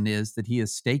position is that he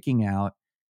is staking out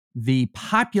the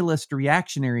populist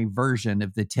reactionary version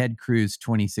of the Ted Cruz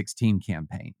 2016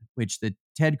 campaign, which the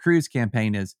Ted Cruz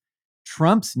campaign is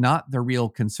Trump's not the real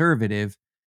conservative.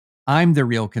 I'm the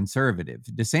real conservative.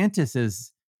 DeSantis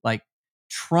is like,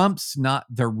 Trump's not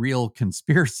the real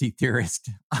conspiracy theorist.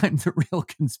 I'm the real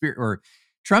or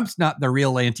Trump's not the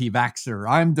real anti-vaxxer.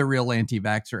 I'm the real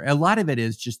anti-vaxxer. A lot of it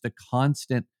is just the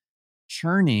constant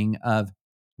churning of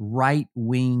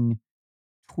right-wing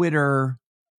Twitter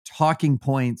talking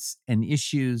points and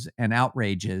issues and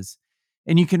outrages.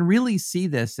 And you can really see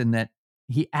this in that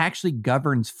he actually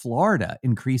governs Florida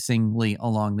increasingly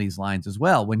along these lines as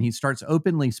well. When he starts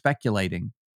openly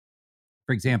speculating,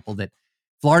 for example, that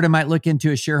Florida might look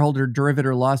into a shareholder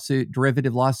derivative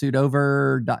lawsuit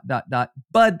over ...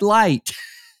 Bud Light,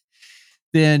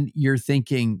 then you're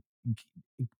thinking,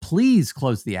 please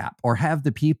close the app or have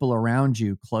the people around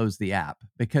you close the app,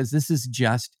 because this is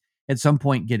just at some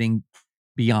point getting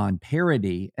beyond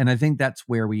parody. And I think that's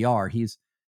where we are. He's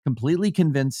completely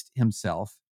convinced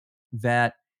himself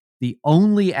that the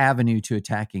only avenue to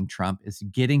attacking Trump is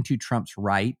getting to Trump's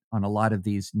right on a lot of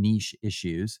these niche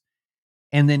issues.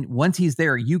 And then once he's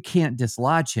there, you can't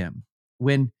dislodge him.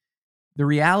 When the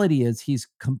reality is he's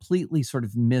completely sort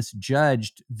of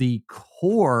misjudged the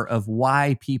core of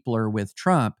why people are with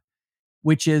Trump,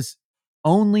 which is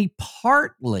only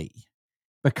partly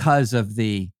because of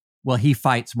he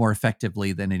fights more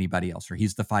effectively than anybody else, or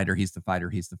he's the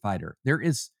fighter. There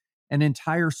is an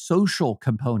entire social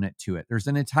component to it. There's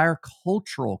an entire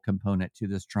cultural component to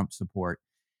this Trump support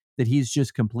that he's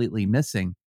just completely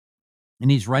missing.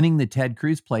 And he's running the Ted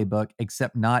Cruz playbook,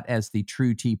 except not as the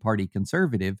true Tea Party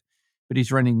conservative, but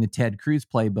he's running the Ted Cruz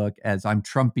playbook as I'm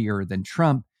Trumpier than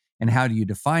Trump. And how do you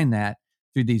define that?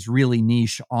 Through these really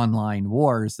niche online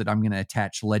wars that I'm going to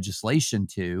attach legislation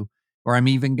to, or I'm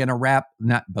even going to wrap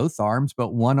not both arms,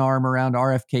 but one arm around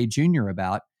RFK Jr.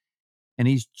 about. And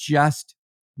he's just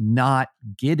not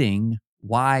getting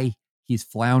why he's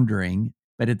floundering.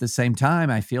 But at the same time,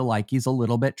 I feel like he's a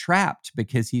little bit trapped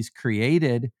because he's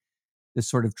created this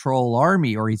sort of troll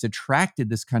army, or he's attracted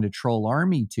this kind of troll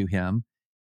army to him.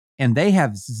 And they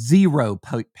have zero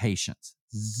patience,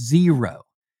 zero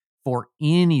for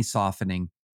any softening,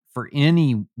 for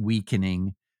any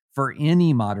weakening, for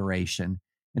any moderation.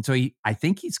 And so I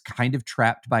think he's kind of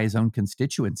trapped by his own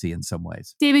constituency in some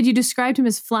ways. David, you described him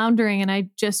as floundering, and I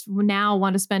just now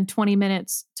want to spend 20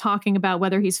 minutes talking about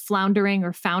whether he's floundering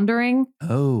or foundering.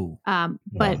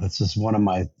 But this is one of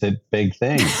my big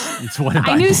things. It's one of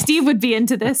I knew Steve would be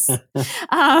into this.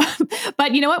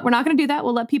 But you know what? We're not going to do that.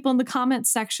 We'll let people in the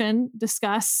comments section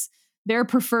discuss their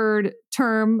preferred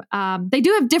term. They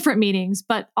do have different meanings,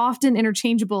 but often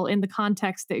interchangeable in the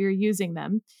context that you're using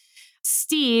them.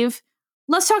 Steve,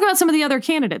 let's talk about some of the other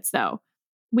candidates, though.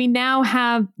 We now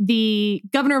have the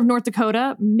governor of North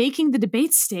Dakota making the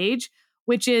debate stage,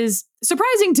 which is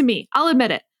surprising to me. I'll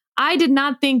admit it. I did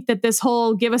not think that this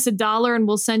whole give us $1 and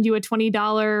we'll send you a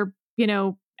 $20,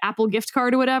 Apple gift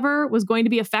card or whatever was going to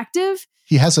be effective.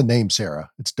 He has a name, Sarah.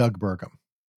 It's Doug Burgum.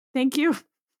 Thank you.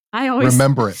 I always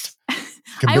remember it.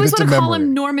 I always want to call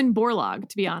him Norman Borlaug,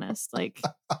 to be honest.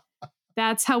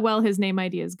 That's how well his name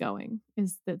idea is going,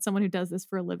 is that someone who does this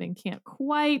for a living can't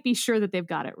quite be sure that they've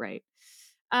got it right.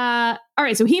 All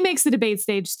right, so he makes the debate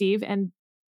stage, Steve, and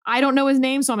I don't know his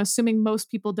name, so I'm assuming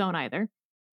most people don't either.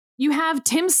 You have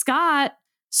Tim Scott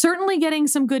certainly getting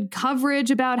some good coverage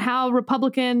about how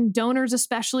Republican donors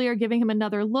especially are giving him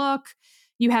another look.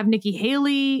 You have Nikki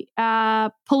Haley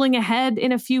pulling ahead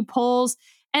in a few polls.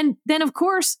 And then, of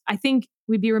course, I think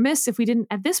we'd be remiss if we didn't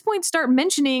at this point start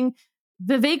mentioning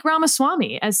Vivek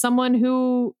Ramaswamy as someone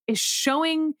who is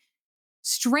showing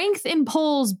strength in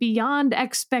polls beyond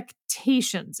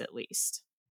expectations, at least.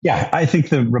 Yeah, I think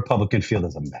the Republican field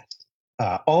is a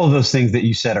mess. All of those things that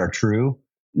you said are true.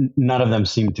 None of them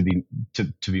seem to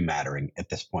be mattering at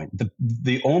this point.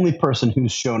 The only person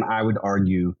who's shown, I would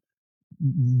argue,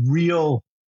 real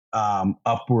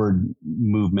upward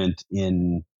movement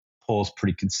in polls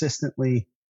pretty consistently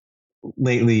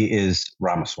lately is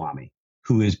Ramaswamy,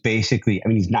 who is basically,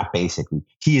 he's not basically,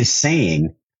 he is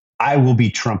saying, I will be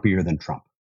Trumpier than Trump.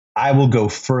 I will go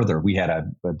further. We had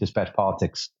a Dispatch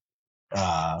Politics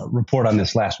report on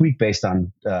this last week based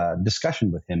on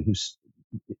discussion with him, who's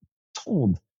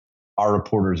told our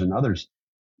reporters and others,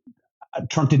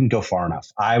 Trump didn't go far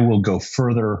enough. I will go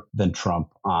further than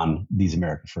Trump on these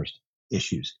America First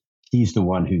issues. He's the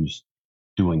one who's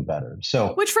doing better.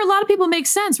 So, which for a lot of people makes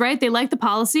sense, right? They like the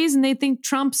policies and they think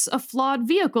Trump's a flawed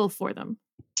vehicle for them.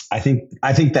 I think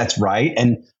that's right.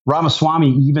 And Ramaswamy,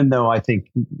 even though I think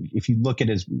if you look at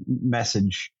his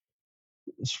message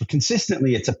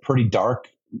consistently, it's a pretty dark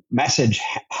message,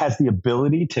 has the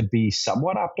ability to be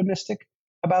somewhat optimistic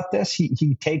about this.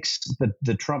 He takes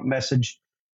the Trump message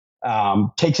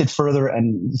takes it further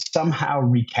and somehow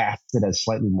recasts it as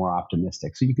slightly more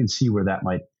optimistic. So you can see where that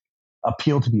might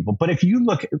appeal to people. But if you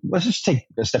look, let's just take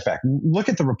a step back. Look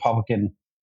at the Republican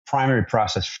primary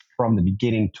process from the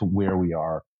beginning to where we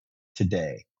are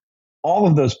today. All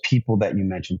of those people that you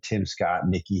mentioned, Tim Scott,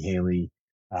 Nikki Haley,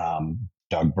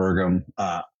 Doug Burgum,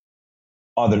 Ron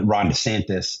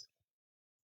DeSantis,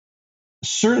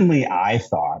 certainly I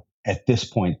thought at this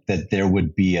point that there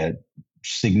would be a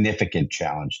significant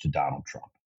challenge to Donald Trump,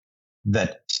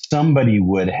 that somebody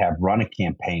would have run a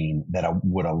campaign that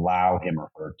would allow him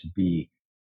or her to be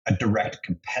a direct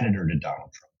competitor to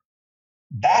Donald Trump.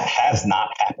 That has not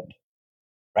happened.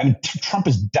 I mean, Trump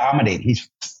is dominating. He's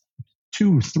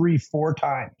 2, 3, 4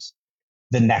 times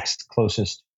the next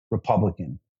closest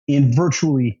Republican in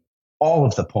virtually all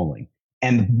of the polling.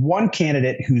 And one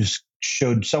candidate who's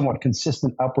showed somewhat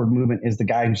consistent upward movement is the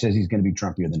guy who says he's going to be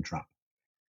Trumpier than Trump.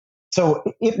 So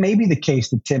it may be the case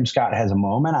that Tim Scott has a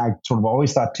moment. I sort of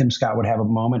always thought Tim Scott would have a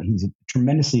moment. He's a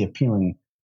tremendously appealing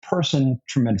person,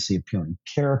 tremendously appealing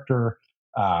character.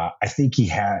 I think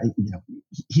he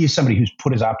is somebody who's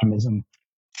put his optimism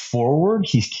forward.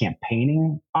 He's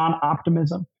campaigning on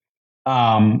optimism,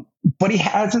 but he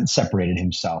hasn't separated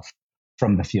himself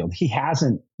from the field. He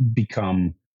hasn't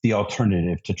become the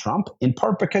alternative to Trump, in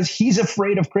part because he's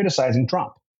afraid of criticizing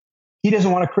Trump. He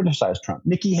doesn't want to criticize Trump.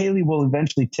 Nikki Haley will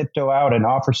eventually tiptoe out and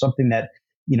offer something that,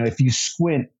 if you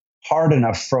squint hard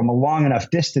enough from a long enough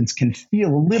distance, can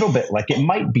feel a little bit like it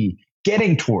might be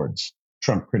getting towards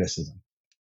Trump criticism.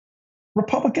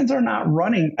 Republicans are not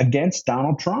running against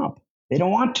Donald Trump. They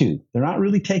don't want to. They're not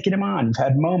really taking him on. You've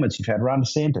had moments. You've had Ron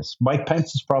DeSantis. Mike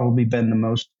Pence has probably been the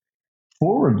most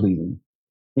forward-leaning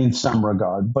in some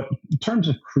regard. But in terms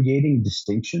of creating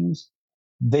distinctions,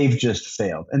 they've just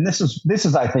failed. And this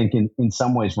is I think, in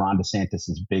some ways, Ron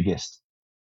DeSantis' biggest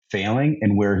failing,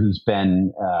 and where he's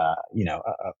been,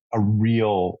 a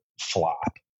real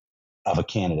flop of a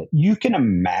candidate. You can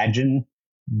imagine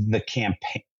the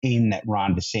campaign that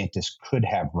Ron DeSantis could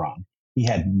have run. He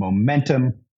had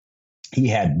momentum. He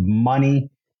had money.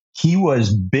 He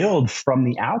was billed from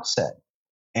the outset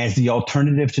as the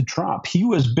alternative to Trump. He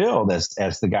was billed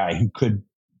as the guy who could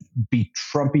be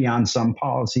Trumpy on some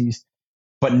policies,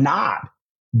 but not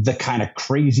give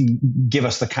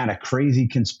us the kind of crazy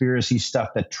conspiracy stuff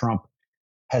that Trump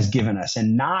has given us,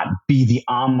 and not be the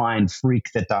online freak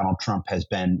that Donald Trump has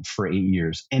been for 8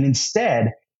 years. And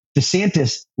instead,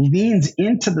 DeSantis leans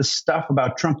into the stuff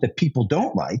about Trump that people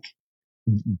don't like,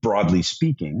 broadly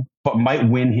speaking, but might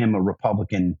win him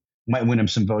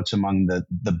some votes among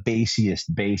the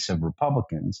basiest base of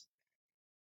Republicans.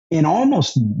 In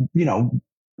almost,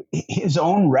 his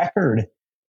own record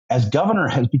as governor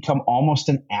has become almost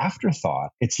an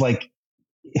afterthought. It's like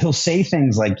he'll say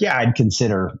things like, yeah, I'd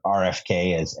consider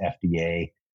RFK as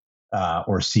FDA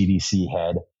or CDC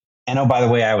head. And oh, by the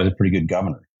way, I was a pretty good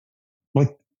governor.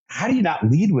 Like, how do you not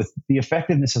lead with the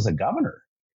effectiveness as a governor?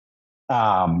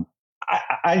 The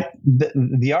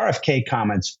RFK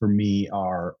comments for me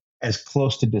are as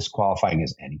close to disqualifying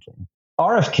as anything.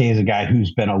 RFK is a guy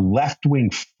who's been a left-wing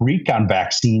freak on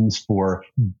vaccines for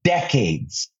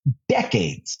decades.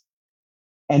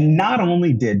 And not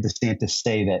only did DeSantis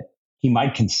say that he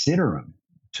might consider him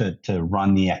to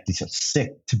run the FDA,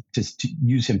 to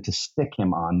use him to stick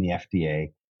him on the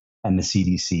FDA and the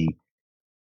CDC,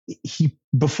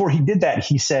 before he did that,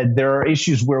 he said there are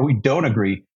issues where we don't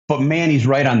agree, but man, he's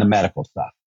right on the medical stuff.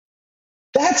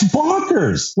 That's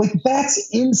bonkers. Like, that's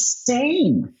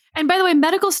insane. And by the way,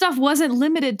 medical stuff wasn't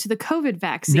limited to the COVID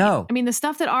vaccine. No. I mean, the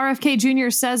stuff that RFK Jr.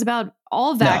 says about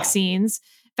all vaccines,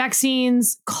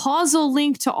 causal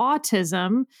link to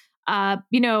autism,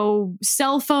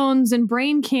 cell phones and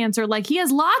brain cancer. Like, he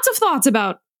has lots of thoughts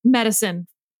about medicine.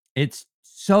 It's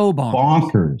so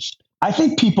bonkers. I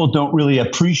think people don't really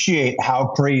appreciate how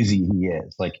crazy he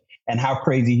is, and how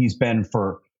crazy he's been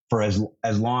for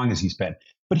as long as he's been.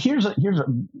 But here's a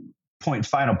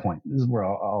final point. This is where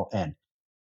I'll end.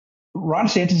 Ron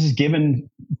DeSantis has given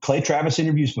Clay Travis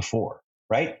interviews before,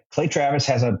 right? Clay Travis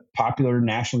has a popular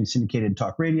nationally syndicated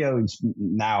talk radio.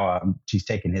 He's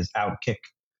taken his Outkick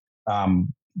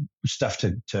stuff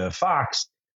to Fox,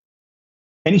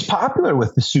 and he's popular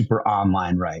with the super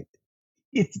online right.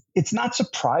 It's not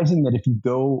surprising that if you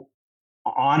go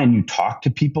on and you talk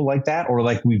to people like that, or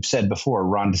like we've said before,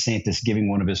 Ron DeSantis giving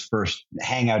one of his first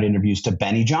hangout interviews to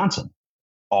Benny Johnson,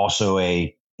 also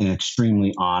an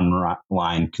extremely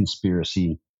online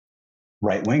conspiracy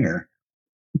right-winger.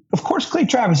 Of course, Clay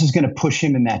Travis is going to push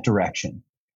him in that direction.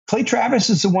 Clay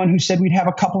Travis is the one who said we'd have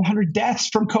a couple hundred deaths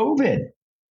from COVID.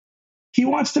 He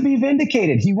wants to be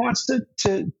vindicated. He wants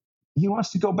to he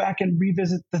wants to go back and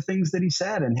revisit the things that he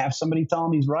said and have somebody tell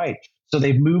him he's right. So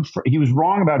they've moved. He was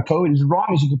wrong about COVID. He's wrong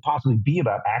as you could possibly be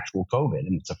about actual COVID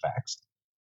and its effects.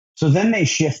 So then they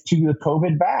shift to the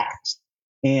COVID backs,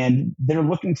 and they're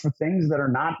looking for things that are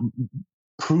not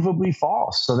provably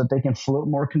false so that they can float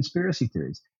more conspiracy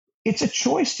theories. It's a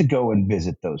choice to go and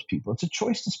visit those people. It's a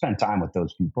choice to spend time with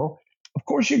those people. Of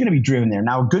course, you're going to be driven there.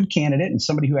 Now, a good candidate and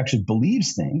somebody who actually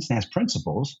believes things and has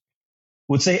principles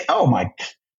would say, oh, my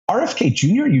RFK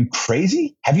Jr., are you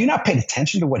crazy? Have you not paid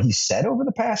attention to what he said over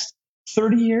the past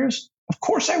 30 years? Of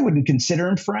course, I wouldn't consider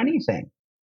him for anything.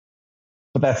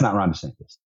 But that's not Ron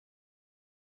DeSantis.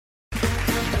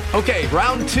 Okay,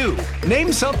 round two.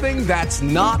 Name something that's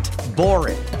not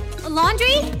boring. A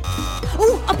laundry?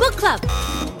 Ooh, a book club.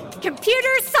 Computer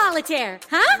solitaire,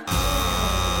 huh?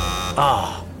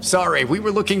 Ah, sorry, we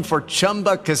were looking for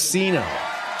Chumba Casino.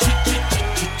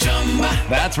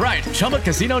 That's right,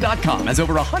 ChumbaCasino.com has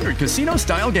over 100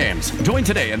 casino-style games. Join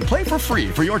today and play for free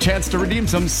for your chance to redeem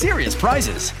some serious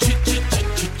prizes.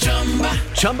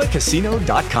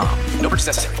 ChumbaCasino.com. No purchase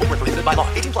necessary. Void where prohibited by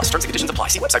law. 18 plus. Terms and conditions apply.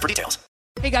 See website for details.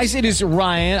 Hey guys, it is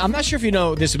Ryan. I'm not sure if you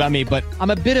know this about me, but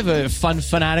I'm a bit of a fun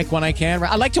fanatic when I can.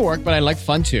 I like to work, but I like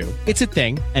fun too. It's a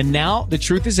thing. And now the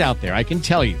truth is out there. I can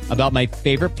tell you about my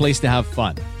favorite place to have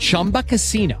fun. Chumba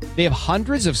Casino. They have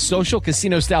hundreds of social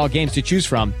casino style games to choose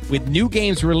from with new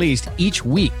games released each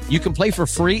week. You can play for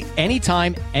free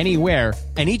anytime, anywhere.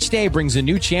 And each day brings a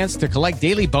new chance to collect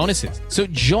daily bonuses. So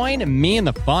join me in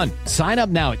the fun. Sign up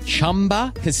now at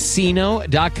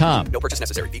ChumbaCasino.com. No purchase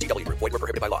necessary. VGW. Void where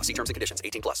prohibited by law. See terms and conditions.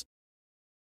 18 plus.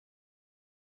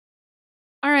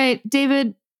 All right,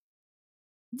 David,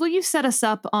 will you set us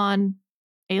up on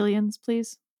aliens,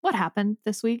 please? What happened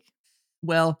this week?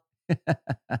 Well,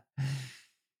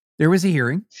 there was a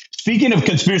hearing. Speaking of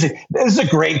conspiracy, this is a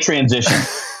great transition.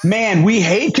 Man, we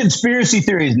hate conspiracy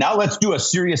theories. Now let's do a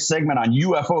serious segment on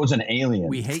UFOs and aliens.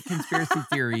 We hate conspiracy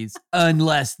theories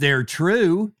unless they're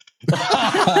true.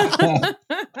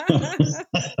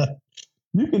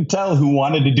 You can tell who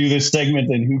wanted to do this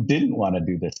segment and who didn't want to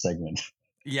do this segment.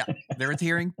 Yeah, there was a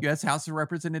hearing, U.S. House of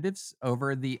Representatives,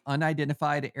 over the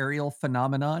unidentified aerial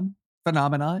phenomenon,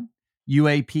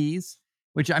 UAPs,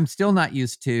 which I'm still not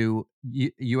used to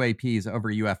UAPs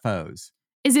over UFOs.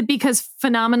 Is it because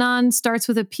phenomenon starts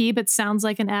with a P but sounds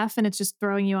like an F and it's just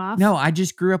throwing you off? No, I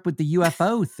just grew up with the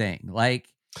UFO thing. Like,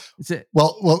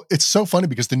 Well, it's so funny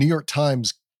because the New York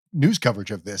Times news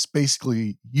coverage of this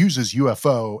basically uses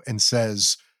UFO and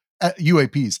says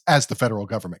UAPs as the federal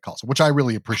government calls it, which I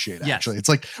really appreciate. Yes. Actually, it's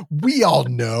like we all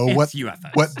know it's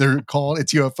what they're calling.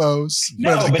 It's UFOs.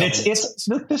 No, but it's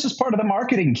look, this is part of the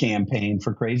marketing campaign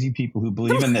for crazy people who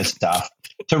believe in this stuff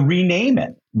to rename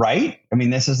it, right? I mean,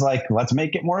 this is like, let's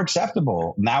make it more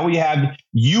acceptable. Now we have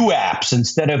UAPs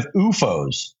instead of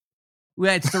UFOs.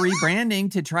 Well, it's the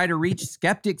rebranding to try to reach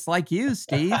skeptics like you,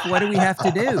 Steve. What do we have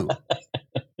to do?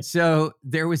 So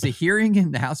there was a hearing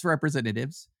in the House of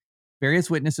Representatives. Various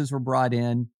witnesses were brought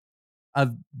in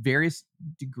of various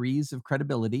degrees of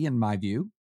credibility, in my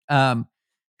view,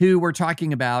 who were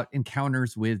talking about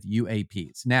encounters with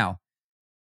UAPs. Now,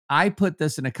 I put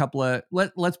this in a couple of,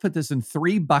 let's put this in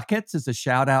 3 buckets as a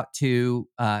shout out to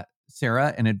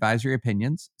Sarah and Advisory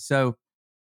Opinions. So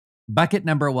bucket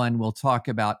number 1, we'll talk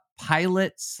about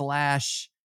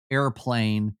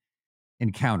pilot/airplane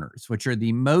encounters, which are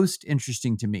the most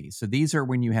interesting to me. So these are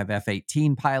when you have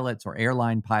F-18 pilots or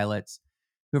airline pilots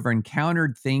who have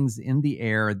encountered things in the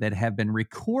air that have been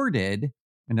recorded.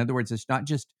 In other words, it's not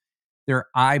just their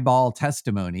eyeball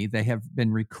testimony. They have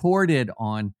been recorded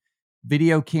on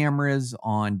video cameras,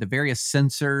 on the various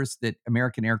sensors that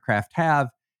American aircraft have,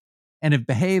 and have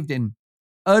behaved in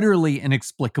utterly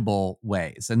inexplicable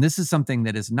ways. And this is something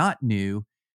that is not new.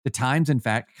 The Times, in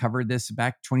fact, covered this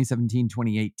back 2017,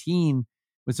 2018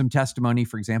 with some testimony,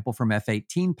 for example, from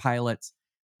F-18 pilots.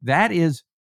 That is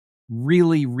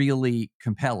really, really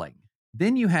compelling.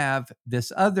 Then you have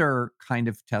this other kind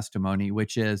of testimony,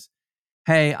 which is,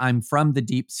 hey, I'm from the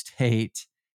deep state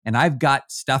and I've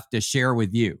got stuff to share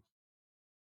with you.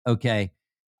 Okay.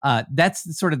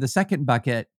 That's sort of the second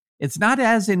bucket. It's not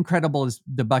as incredible as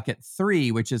the bucket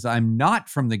 3, which is I'm not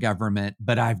from the government,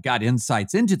 but I've got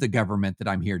insights into the government that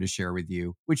I'm here to share with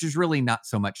you, which is really not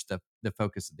so much the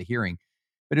focus of the hearing,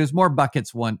 but it was more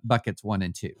buckets 1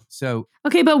 and 2. So,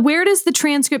 okay, but where does the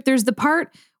transcript, there's the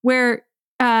part where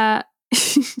a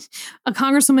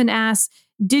congresswoman asks,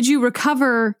 did you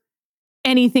recover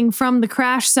anything from the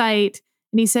crash site?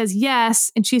 And he says,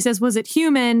 yes. And she says, was it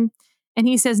human? And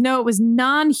he says, no, it was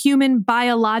non-human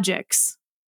biologics.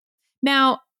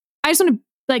 Now, I just want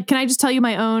to, can I just tell you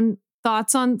my own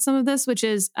thoughts on some of this, which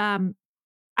is,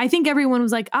 I I think everyone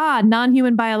was like,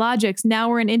 non-human biologics. Now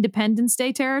we're in Independence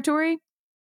Day territory.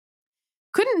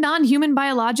 Couldn't non-human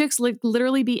biologics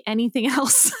literally be anything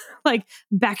else? Like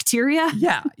bacteria?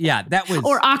 Yeah, that was...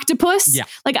 Or octopus? Yeah.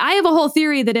 Like I have a whole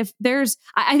theory that if there's,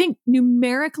 I think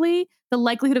numerically, the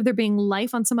likelihood of there being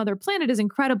life on some other planet is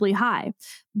incredibly high.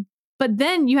 But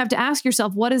then you have to ask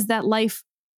yourself, what is that life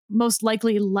most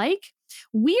likely like?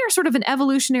 We are sort of an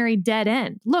evolutionary dead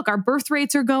end. Look, our birth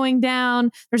rates are going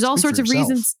down. There's all Speak sorts for of yourself.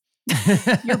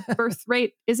 reasons your birth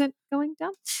rate isn't going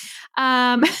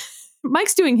down.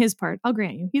 Mike's doing his part. I'll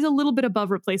grant you. He's a little bit above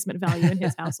replacement value in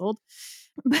his household.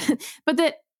 But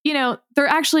that, they're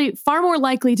actually far more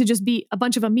likely to just be a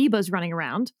bunch of amoebas running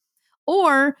around.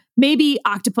 Or maybe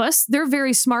octopus. They're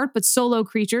very smart, but solo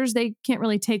creatures. They can't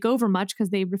really take over much because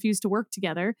they refuse to work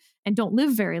together and don't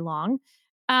live very long.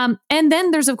 And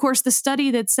then there's, of course, the study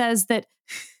that says that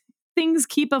things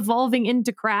keep evolving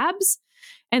into crabs.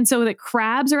 And so that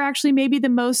crabs are actually maybe the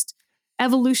most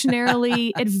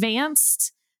evolutionarily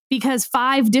advanced because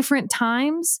 5 different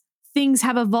times things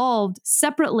have evolved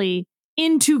separately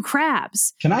into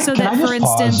crabs. Can I for just instance,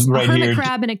 pause right a hermit here?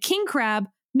 crab and a king crab.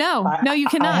 No, you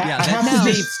cannot. Yeah, I have no.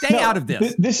 to Steve, stay out of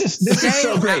this. This is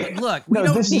so great. Look, we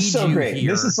don't this need is so you great.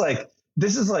 here.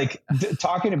 This is like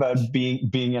talking about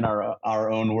being in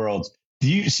our own worlds.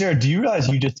 Sarah, do you realize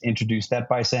you just introduced that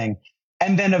by saying,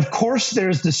 and then of course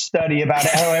there's the study about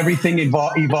how everything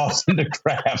evolves into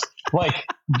crabs. Like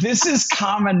this is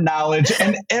common knowledge,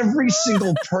 and every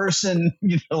single person,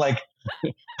 I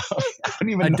don't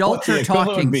even Adults know are what the equivalent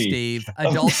talking, would be. Steve.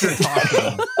 Adults are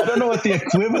talking. I don't know what the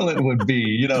equivalent would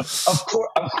be. Of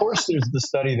course, there's the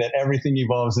study that everything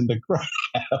evolves into crabs.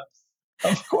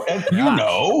 Of course, and I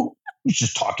was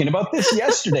just talking about this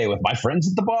yesterday with my friends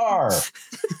at the bar.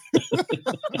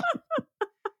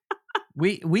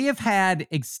 We have had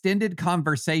extended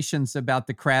conversations about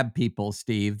the crab people,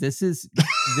 Steve. This is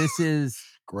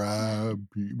Crab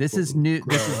people, this is new.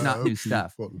 This is not new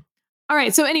stuff. All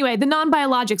right. So anyway, the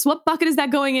non-biologics, what bucket is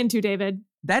that going into, David?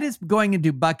 That is going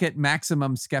into bucket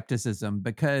maximum skepticism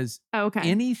because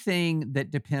anything that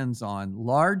depends on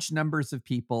large numbers of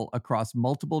people across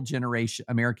multiple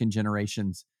American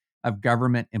generations of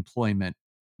government employment,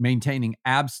 maintaining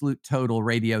absolute total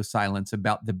radio silence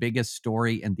about the biggest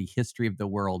story in the history of the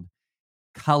world,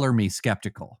 color me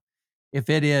skeptical. If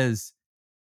it is,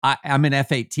 I'm an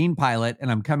F-18 pilot and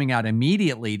I'm coming out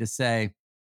immediately to say,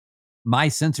 my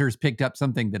sensors picked up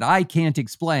something that I can't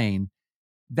explain.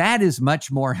 That is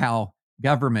much more how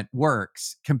government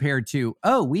works compared to,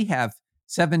 we have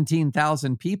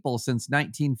 17,000 people since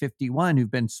 1951 who've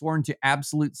been sworn to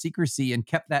absolute secrecy and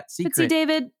kept that secret. But see,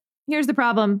 David, here's the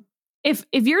problem. If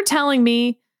you're telling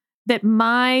me that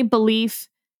my belief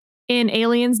in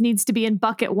aliens needs to be in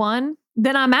bucket 1,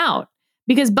 then I'm out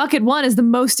because bucket 1 is the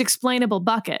most explainable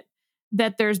bucket.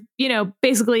 That there's,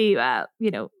 basically,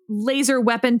 laser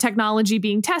weapon technology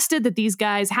being tested that these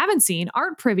guys haven't seen,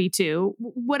 aren't privy to,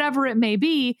 whatever it may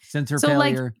be. Sensor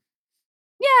failure.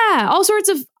 All sorts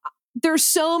of, there's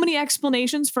so many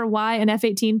explanations for why an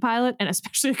F-18 pilot, and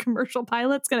especially a commercial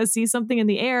pilot, is going to see something in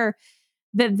the air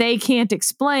that they can't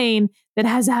explain that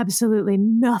has absolutely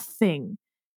nothing,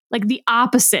 like the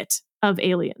opposite of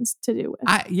aliens to do with.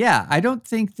 I don't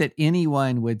think that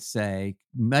anyone would say,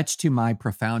 much to my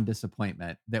profound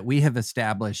disappointment, that we have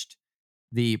established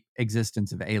the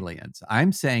existence of aliens.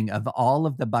 I'm saying of all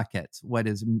of the buckets, what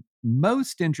is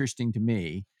most interesting to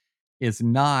me is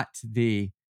not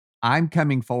I'm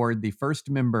coming forward, the first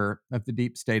member of the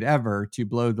deep state ever to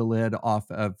blow the lid off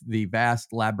of the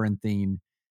vast labyrinthine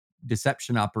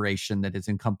deception operation that has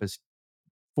encompassed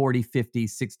 40, 50,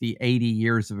 60, 80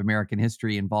 years of American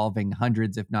history involving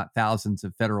hundreds, if not thousands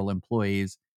of federal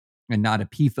employees, and not a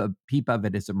peep of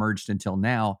it has emerged until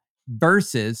now,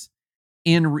 versus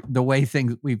the way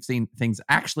we've seen things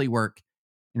actually work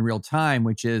in real time,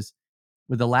 which is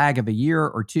with a lag of a year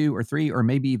or 2 or 3, or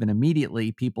maybe even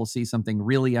immediately, people see something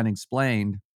really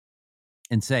unexplained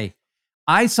and say,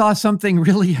 I saw something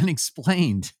really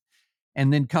unexplained,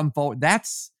 and then come forward.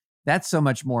 That's so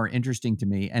much more interesting to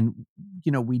me. And,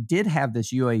 we did have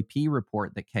this UAP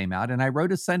report that came out, and I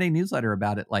wrote a Sunday newsletter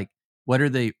about it. Like, what are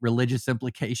the religious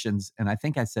implications? And I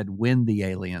think I said when the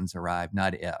aliens arrive,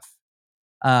 not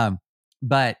if.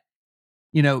 But,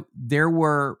 there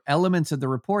were elements of the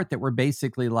report that were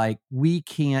basically like, we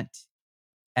can't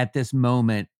at this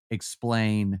moment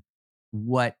explain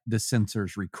what the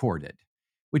sensors recorded,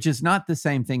 which is not the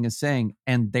same thing as saying,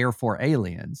 and therefore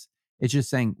aliens. It's just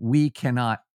saying we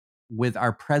cannot, with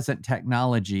our present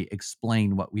technology,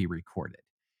 explain what we recorded.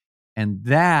 And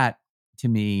that, to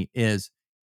me, is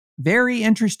very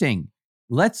interesting.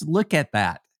 Let's look at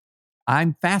that.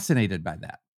 I'm fascinated by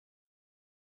that.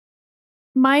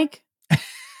 Mike?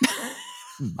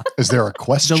 Is there a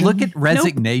question? The look at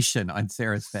resignation on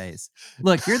Sarah's face.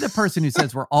 Look, you're the person who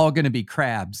says we're all going to be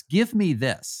crabs. Give me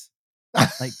this.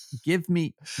 Like, give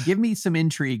me some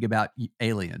intrigue about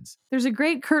aliens. There's a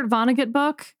great Kurt Vonnegut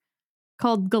book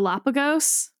called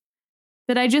Galapagos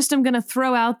that I just am going to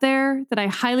throw out there that I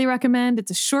highly recommend.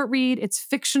 It's a short read. It's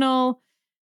fictional.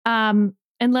 And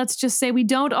let's just say we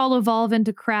don't all evolve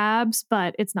into crabs,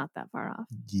 but it's not that far off.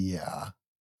 Yeah.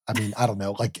 I mean, I don't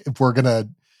know. Like if we're going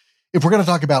to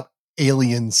talk about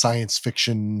alien science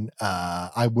fiction,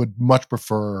 I would much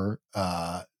prefer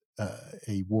a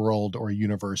world or a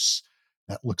universe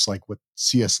that looks like what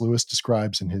C.S. Lewis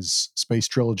describes in his space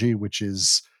trilogy, which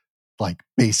is like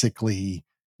basically,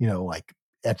 like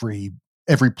every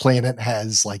planet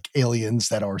has like aliens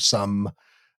that are some,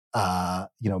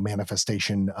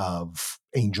 manifestation of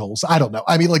angels. I don't know.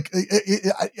 I mean, like,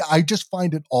 I just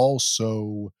find it all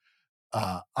so,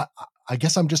 I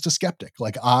guess I'm just a skeptic.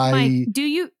 Like Mike,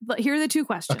 here are the two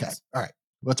questions. Okay. All right.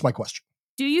 What's my question?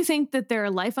 Do you think that there are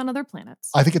life on other planets?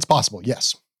 I think it's possible.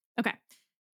 Yes. Okay.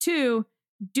 2,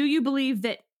 do you believe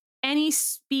that any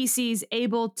species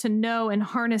able to know and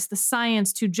harness the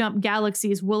science to jump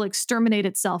galaxies will exterminate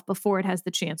itself before it has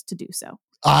the chance to do so?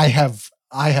 I have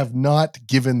not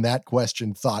given that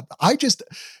question thought. I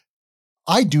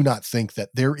do not think that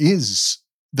there is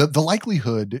the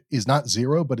likelihood is not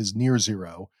zero, but is near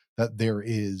zero that there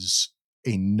is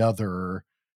another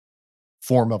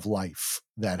form of life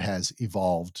that has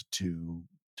evolved to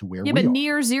where we are. Yeah, but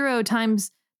near zero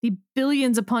times the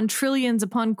billions upon trillions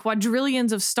upon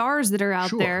quadrillions of stars that are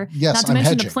out there. Yes, not to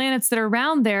mention the planets that are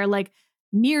around there. Like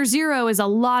near zero is a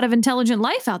lot of intelligent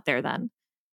life out there then.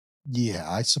 Yeah,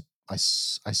 I suppose.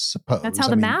 That's how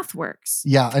the math works.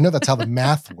 Yeah, I know that's how the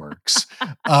math works.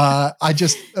 I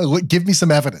just give me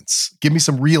some evidence. Give me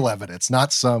some real evidence,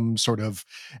 not some sort of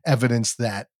evidence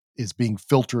that is being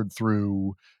filtered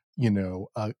through,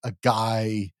 a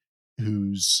guy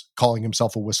who's calling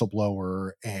himself a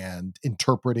whistleblower and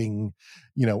interpreting,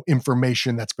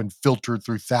 information that's been filtered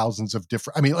through thousands of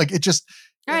different. I mean, like it just.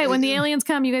 All right, when the aliens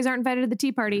come, you guys aren't invited to the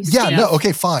tea party. Yeah, no,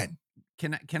 okay, fine.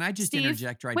 Can I just Steve,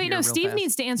 interject right wait, here? No, real Steve fast?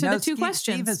 needs to answer the two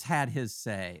questions. Steve has had his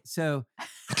say. So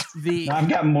I've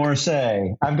got more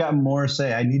say.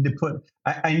 I need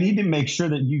to make sure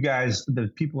that you guys, the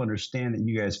people understand that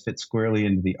you guys fit squarely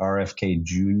into the RFK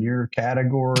Jr.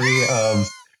 category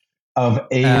of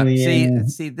alien.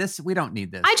 See this, we don't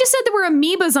need this. I just said there were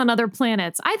amoebas on other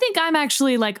planets. I think I'm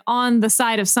actually like on the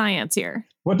side of science here.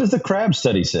 What does the crab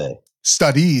study say?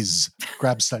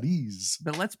 Crab studies.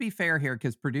 But let's be fair here,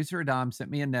 because producer Adam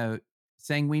sent me a note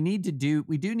saying we do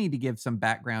need to give some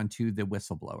background to the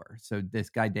whistleblower. So this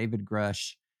guy, David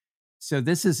Grush. So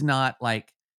this is not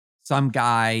like some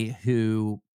guy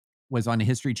who was on a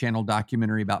History Channel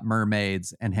documentary about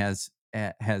mermaids and has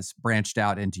branched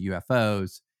out into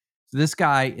UFOs. So this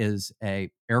guy is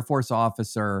a Air Force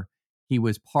officer. He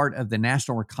was part of the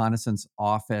National Reconnaissance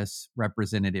Office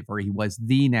representative, or he was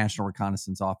the National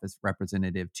Reconnaissance Office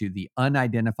representative to the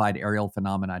Unidentified Aerial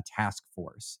Phenomena Task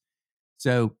Force.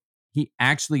 So he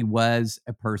actually was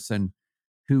a person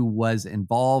who was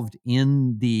involved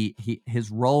in his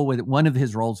role with one of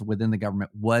his roles within the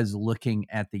government was looking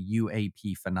at the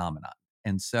UAP phenomenon.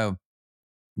 And so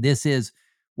this is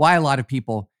why a lot of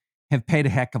people have paid a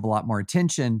heck of a lot more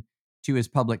attention to his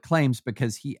public claims,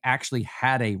 because he actually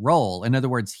had a role. In other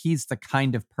words, he's the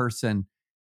kind of person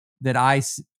that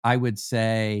I would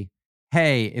say,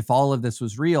 hey, if all of this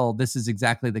was real, this is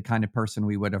exactly the kind of person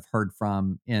we would have heard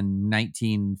from in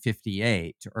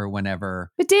 1958 or whenever.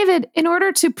 But David, in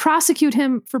order to prosecute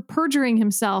him for perjuring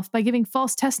himself by giving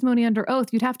false testimony under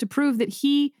oath, you'd have to prove that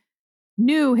he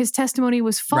knew his testimony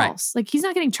was false. Right. Like he's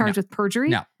not getting charged with perjury.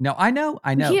 No, I know.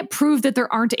 You can't prove that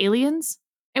there aren't aliens.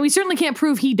 And we certainly can't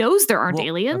prove he knows there aren't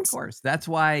aliens. Of course. That's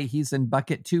why he's in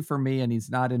bucket 2 for me, and he's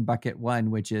not in bucket 1,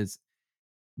 which is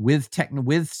with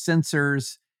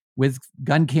sensors, with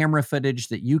gun camera footage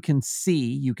that you can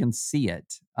see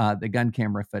it, the gun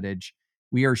camera footage.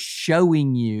 We are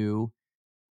showing you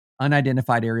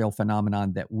unidentified aerial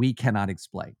phenomenon that we cannot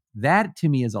explain. That to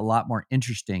me is a lot more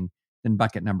interesting than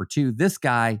bucket number 2. This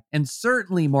guy, and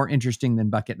certainly more interesting than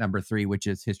bucket number 3, which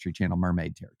is History Channel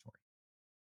mermaid territory.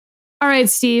 All right,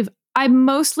 Steve, I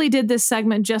mostly did this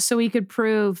segment just so we could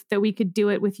prove that we could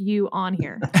do it with you on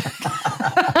here.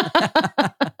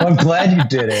 I'm glad you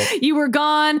did it. You were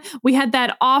gone. We had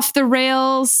that off the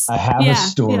rails. I have a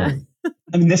story. Yeah.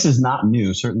 I mean, this is not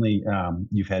new. Certainly,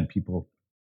 you've had people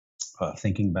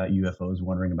thinking about UFOs,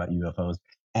 wondering about UFOs,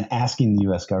 and asking the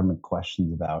U.S. government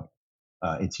questions about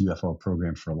its UFO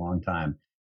program for a long time.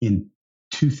 In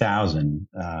 2000,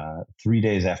 3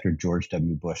 days after George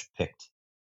W. Bush picked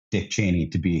Dick Cheney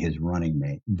to be his running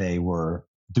mate, they were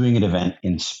doing an event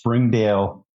in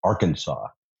Springdale, Arkansas.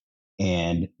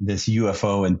 And this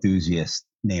UFO enthusiast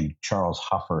named Charles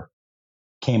Huffer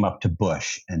came up to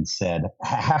Bush and said,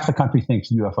 half the country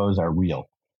thinks UFOs are real.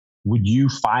 Would you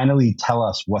finally tell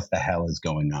us what the hell is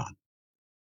going on?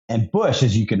 And Bush,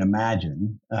 as you can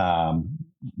imagine,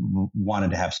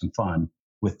 wanted to have some fun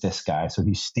with this guy. So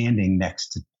he's standing next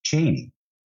to Cheney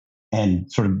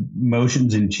and sort of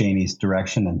motions in Cheney's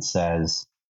direction and says,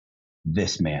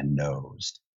 this man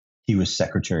knows. He was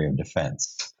Secretary of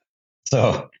Defense.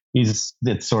 So it's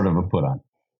sort of a put on.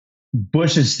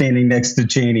 Bush is standing next to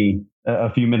Cheney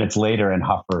a few minutes later, and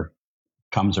Huffer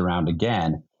comes around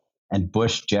again. And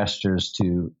Bush gestures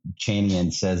to Cheney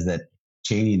and says that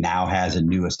Cheney now has a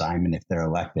new assignment if they're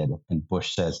elected. And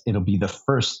Bush says it'll be the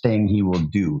first thing he will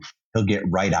do. He'll get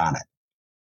right on it.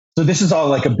 So this is all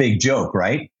like a big joke,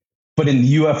 right? But in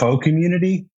the UFO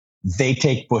community, they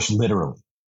take Bush literally.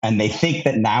 And they think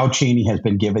that now Cheney has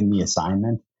been given the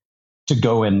assignment to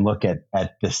go and look at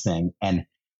this thing. And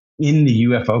in the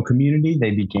UFO community,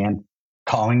 they began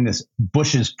calling this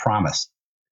Bush's promise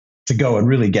to go and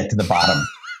really get to the bottom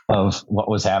of what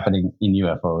was happening in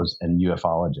UFOs and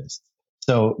ufologists.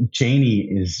 So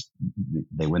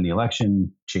they win the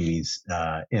election, Cheney's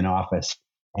in office,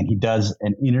 and he does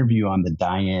an interview on the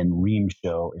Diane Rehm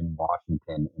show in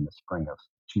Washington in the spring of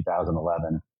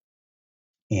 2011.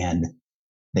 And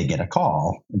they get a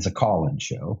call. It's a call-in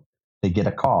show. They get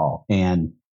a call,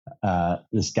 and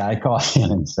this guy calls in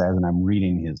and says, and I'm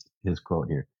reading his quote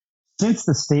here. Since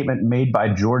the statement made by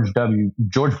George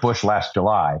Bush last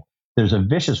July, there's a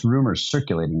vicious rumor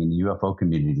circulating in the UFO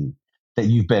community that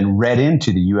you've been read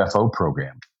into the UFO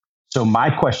program. So my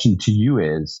question to you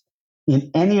is,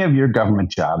 in any of your government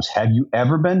jobs, have you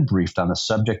ever been briefed on the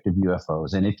subject of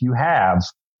UFOs? And if you have,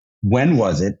 when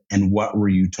was it and what were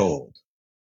you told?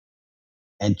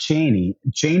 And Cheney,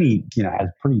 has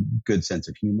a pretty good sense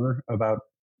of humor about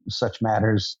such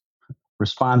matters.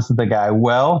 Responds to the guy,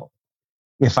 well,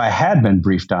 if I had been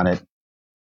briefed on it,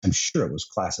 I'm sure it was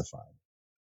classified.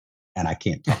 And I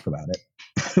can't talk about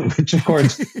it, which of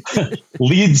course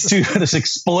leads to this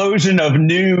explosion of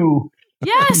new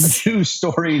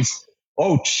stories.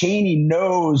 Oh, Cheney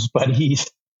knows, but he's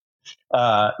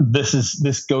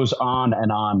this goes on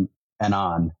and on and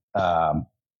on.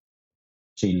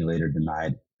 Cheney later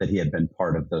denied that he had been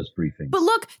part of those briefings. But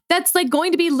look, that's like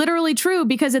going to be literally true,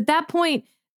 because at that point,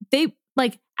 they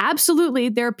absolutely,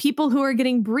 there are people who are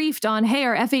getting briefed on, hey,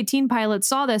 our F-18 pilots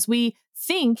saw this. We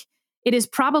think it is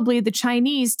probably the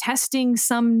Chinese testing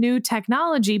some new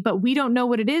technology, but we don't know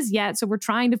what it is yet. So we're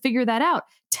trying to figure that out.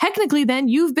 Technically, then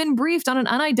you've been briefed on an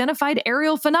unidentified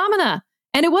aerial phenomena,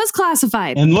 and it was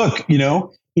classified. And look,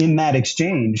 in that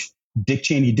exchange, Dick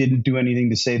Cheney didn't do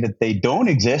anything to say that they don't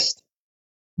exist,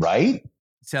 right?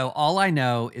 So all I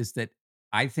know is that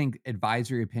I think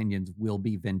advisory opinions will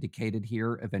be vindicated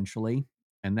here eventually.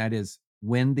 And that is,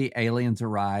 when the aliens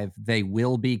arrive, they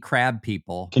will be crab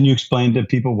people. Can you explain to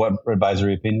people what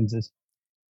advisory opinions is?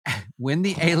 When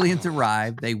the aliens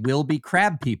arrive, they will be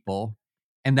crab people,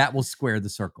 and that will square the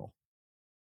circle.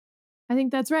 I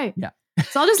think that's right. Yeah.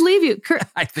 So I'll just leave you. Kurt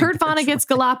right. Vonnegut's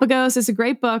Galapagos is a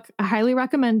great book. I highly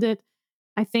recommend it.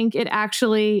 I think it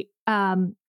actually,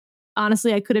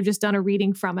 honestly, I could have just done a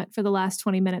reading from it for the last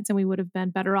 20 minutes and we would have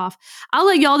been better off. I'll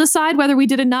let y'all decide whether we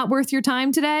did a not worth your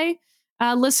time today,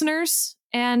 listeners.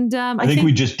 And I think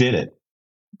we just did it.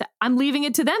 I'm leaving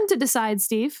it to them to decide,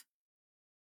 Steve.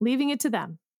 Leaving it to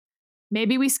them.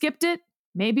 Maybe we skipped it.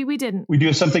 Maybe we didn't. We do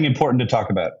have something important to talk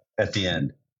about at the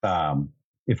end.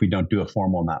 If we don't do a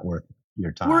formal not worth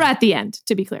your time. We're at the end,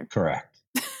 to be clear. Correct.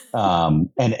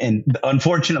 And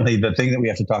unfortunately, the thing that we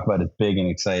have to talk about is big and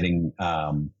exciting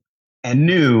and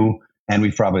new, and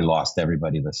we've probably lost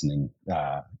everybody listening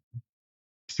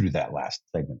through that last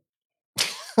segment.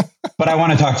 But I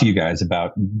want to talk to you guys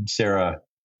about Sarah,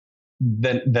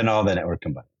 then all the network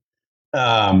combined.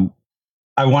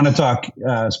 I want to talk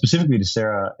specifically to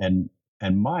Sarah and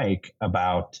Mike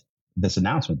about this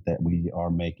announcement that we are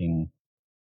making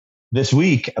this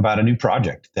week about a new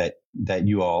project that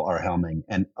you all are helming,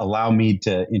 and allow me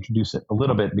to introduce it a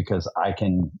little bit, because I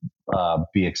can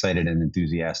be excited and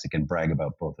enthusiastic and brag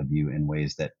about both of you in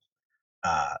ways that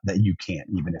you can't,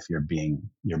 even if you're being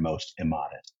your most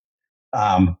immodest.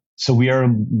 So we are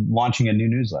launching a new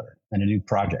newsletter and a new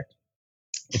project.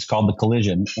 It's called The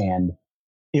Collision, and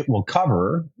it will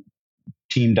cover,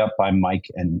 teamed up by Mike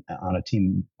and on a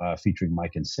team featuring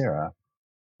Mike and Sarah,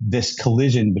 this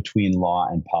collision between law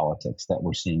and politics that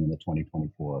we're seeing in the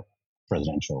 2024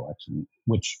 presidential election,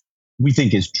 which we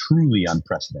think is truly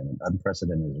unprecedented.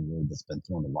 Unprecedented is a word that's been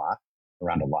thrown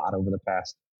around a lot over the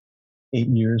past 8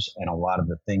 years, and a lot of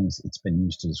the things it's been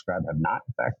used to describe have not,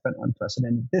 in fact, been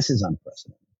unprecedented. This is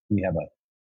unprecedented. We have a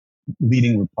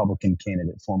leading Republican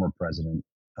candidate, former president,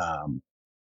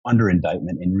 under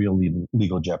indictment in real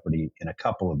legal jeopardy in a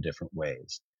couple of different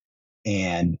ways.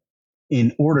 And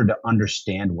in order to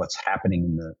understand what's happening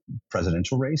in the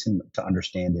presidential race and to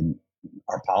understand in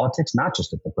our politics, not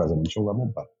just at the presidential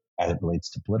level, but as it relates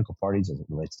to political parties, as it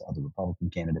relates to other Republican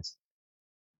candidates,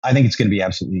 I think it's going to be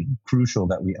absolutely crucial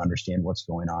that we understand what's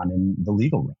going on in the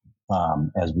legal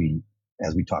realm as we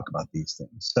talk about these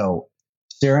things. So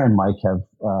Sarah and Mike have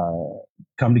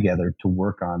come together to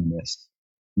work on this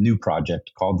new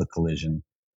project called The Collision.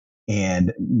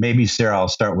 And maybe, Sarah, I'll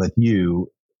start with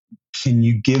you. Can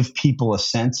you give people a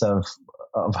sense of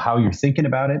how you're thinking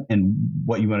about it and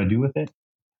what you want to do with it?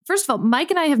 First of all,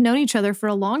 Mike and I have known each other for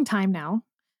a long time now.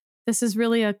 This is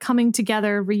really a coming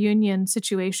together reunion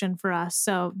situation for us.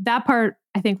 So that part,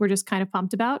 I think we're just kind of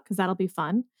pumped about because that'll be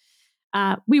fun.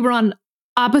 We were on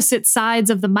opposite sides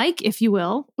of the mic, if you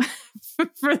will,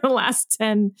 for the last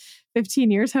 10,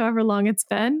 15 years, however long it's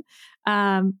been.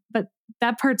 But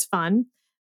that part's fun.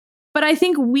 But I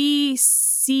think we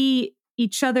see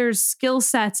each other's skill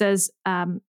sets as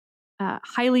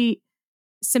highly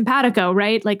simpatico,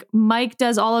 right? Like Mike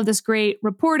does all of this great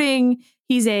reporting.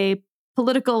 He's a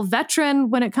political veteran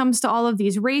when it comes to all of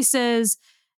these races.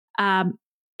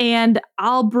 And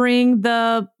I'll bring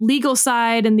the legal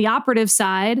side and the operative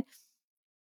side.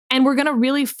 And we're going to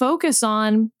really focus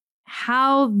on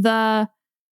how the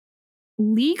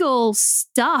legal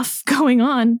stuff going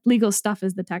on, legal stuff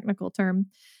is the technical term,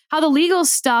 how the legal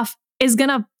stuff is going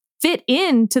to fit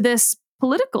into this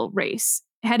political race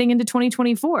heading into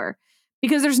 2024.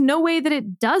 Because there's no way that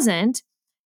it doesn't.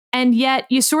 And yet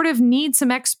you sort of need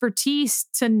some expertise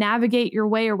to navigate your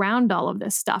way around all of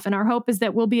this stuff. And our hope is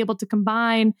that we'll be able to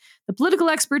combine the political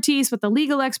expertise with the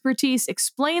legal expertise,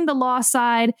 explain the law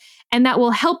side, and that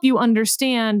will help you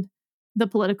understand the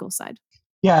political side.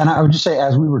 Yeah, and I would just say,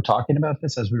 as we were talking about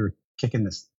this, as we were kicking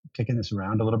this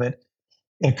around a little bit,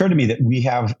 it occurred to me that we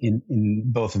have in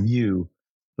both of you,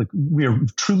 like, we are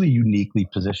truly uniquely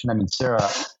positioned. I mean, Sarah,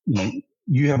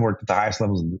 you have worked at the highest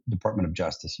levels of the Department of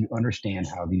Justice. You understand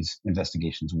how these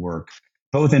investigations work,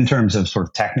 both in terms of sort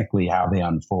of technically how they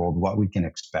unfold, what we can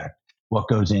expect, what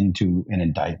goes into an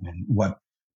indictment, what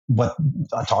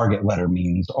a target letter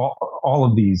means, all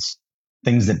of these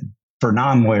things that for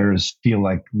non-lawyers feel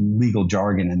like legal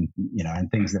jargon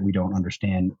and things that we don't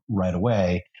understand right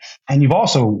away. And you've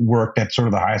also worked at sort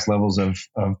of the highest levels of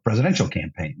presidential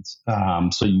campaigns.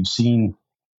 So you've seen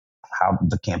how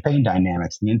the campaign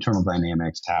dynamics, the internal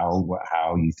dynamics,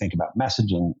 how you think about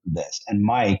messaging this. And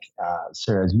Mike,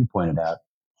 Sarah, as you pointed out,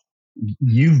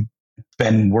 you've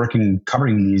been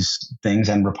covering these things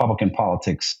and Republican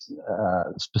politics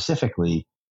specifically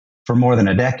for more than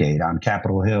a decade on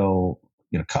Capitol Hill,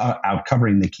 out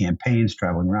covering the campaigns,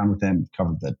 traveling around with them,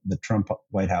 covered the Trump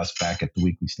White House back at the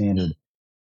Weekly Standard.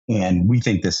 And we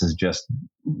think this is just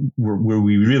where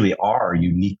we really are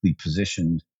uniquely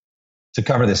positioned to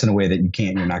cover this in a way that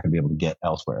you're not going to be able to get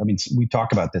elsewhere. I mean, we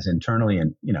talk about this internally,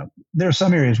 and there are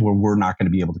some areas where we're not going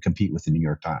to be able to compete with the New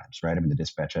York Times, right? I mean, the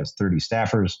Dispatch has 30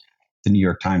 staffers. The New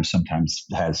York Times sometimes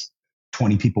has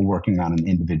 20 people working on an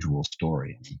individual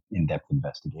story, an in-depth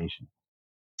investigation.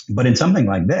 But in something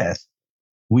like this,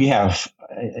 we have,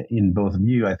 in both of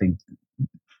you, I think,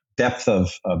 depth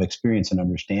of experience and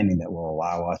understanding that will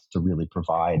allow us to really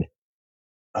provide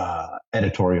an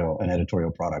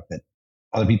editorial product that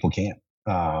other people can't.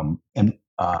 And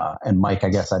Mike, I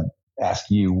guess I'd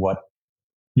ask you what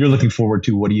you're looking forward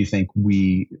to. What do you think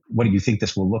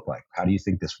this will look like? How do you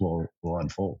think this will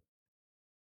unfold?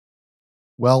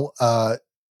 Well,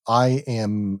 I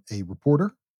am a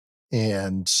reporter,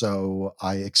 and so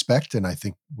I expect, and I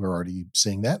think we're already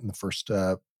seeing that in the first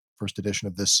edition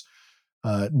of this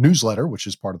newsletter, which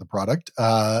is part of the product,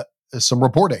 some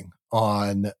reporting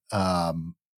on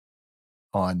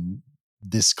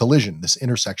this collision, this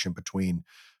intersection between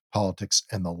politics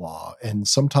and the law. And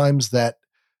sometimes that,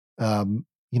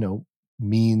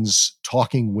 means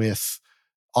talking with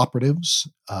operatives,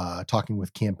 talking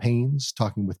with campaigns,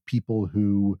 talking with people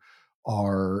who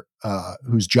are,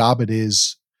 whose job it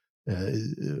is,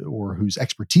 or whose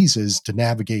expertise is to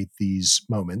navigate these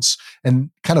moments, and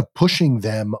kind of pushing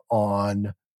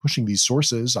these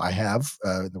sources I have,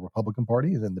 the Republican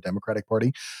Party and then the Democratic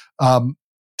Party,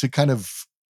 to kind of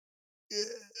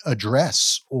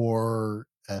address or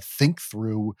think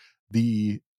through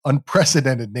the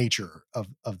unprecedented nature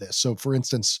of this. So, for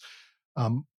instance,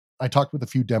 I talked with a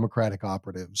few Democratic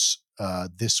operatives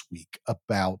this week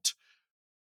about,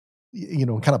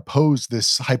 kind of pose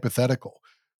this hypothetical.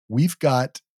 We've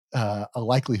got a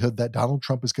likelihood that Donald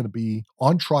Trump is going to be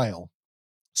on trial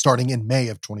starting in May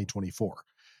of 2024,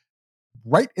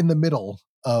 right in the middle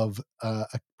of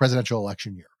a presidential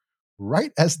election year,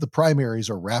 right as the primaries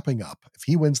are wrapping up. If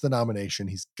he wins the nomination,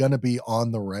 he's going to be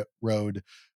on the road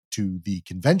to the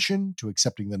convention, to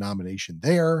accepting the nomination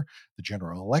there. The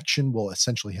general election will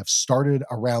essentially have started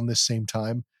around this same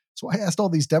time. So I asked all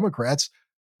these Democrats,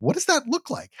 what does that look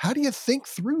like? How do you think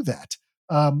through that?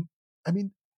 I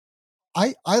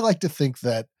like to think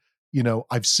that,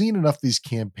 I've seen enough of these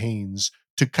campaigns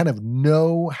to kind of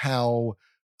know how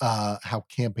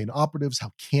campaign operatives,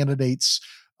 how candidates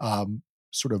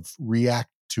sort of react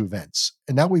to events.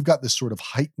 And now we've got this sort of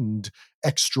heightened,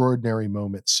 extraordinary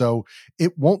moment. So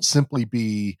it won't simply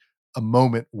be a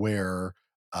moment where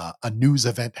a news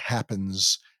event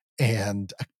happens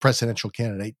and a presidential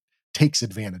candidate takes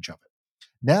advantage of it.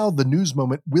 Now the news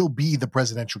moment will be the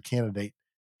presidential candidate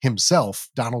himself,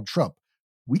 Donald Trump.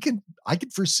 I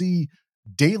could foresee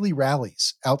daily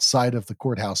rallies outside of the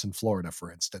courthouse in Florida,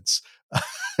 for instance.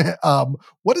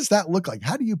 What does that look like?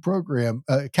 How do you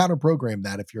counter-program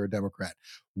that if you're a Democrat?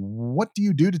 What do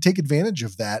you do to take advantage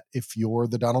of that if you're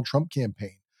the Donald Trump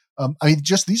campaign?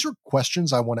 These are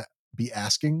questions I want to be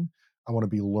asking. I want to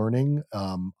be learning.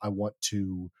 I want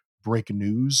to break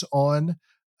news on.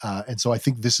 And so I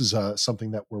think this is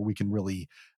something where we can really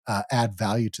add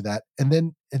value to that. And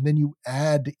then you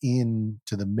add in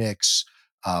to the mix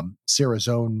Sarah's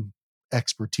own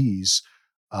expertise.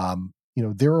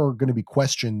 There are going to be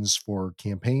questions for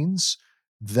campaigns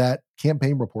that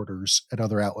campaign reporters at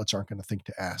other outlets aren't going to think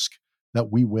to ask,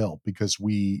 that we will, because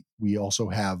we also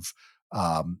have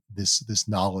this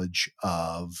knowledge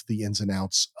of the ins and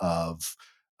outs of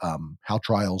how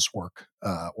trials work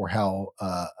or how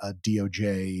a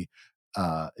DOJ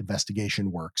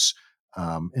investigation works.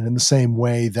 And in the same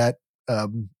way that,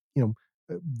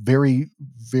 very,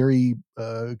 very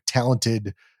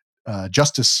talented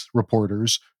justice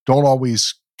reporters don't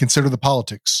always consider the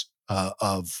politics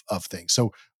of things.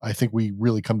 So I think we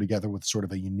really come together with sort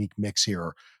of a unique mix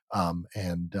here,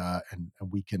 and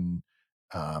we can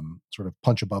sort of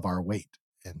punch above our weight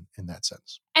in that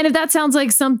sense. And if that sounds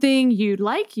like something you'd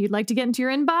like to get into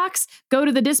your inbox, go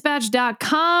to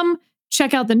thedispatch.com,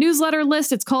 check out the newsletter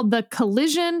list. It's called The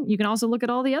Collision. You can also look at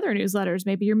all the other newsletters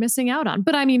maybe you're missing out on.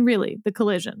 But really, The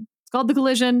Collision. It's called The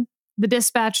Collision,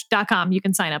 thedispatch.com. You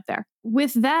can sign up there.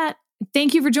 With that,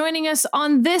 thank you for joining us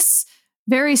on this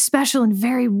very special and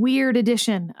very weird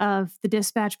edition of the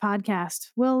Dispatch podcast.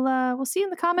 We'll see you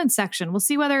in the comments section. We'll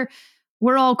see whether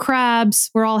we're all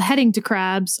crabs, we're all heading to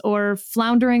crabs, or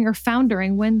floundering or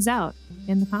foundering wins out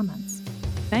in the comments.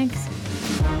 Thanks.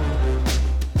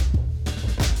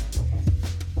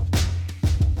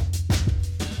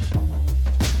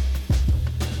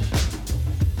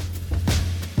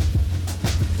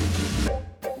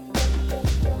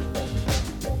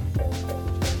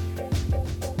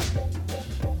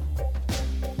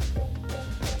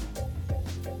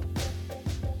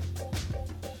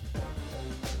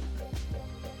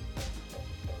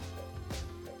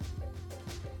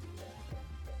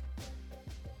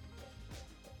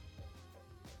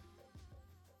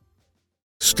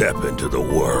 Step into the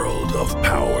world of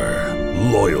power,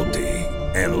 loyalty,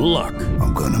 and luck.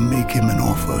 I'm gonna make him an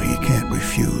offer he can't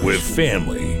refuse. With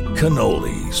family,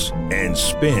 cannolis, and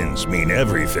spins mean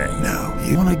everything. Now,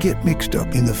 you wanna get mixed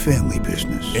up in the family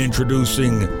business.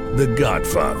 Introducing The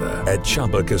Godfather at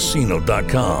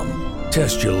ChumbaCasino.com.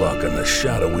 Test your luck in the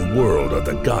shadowy world of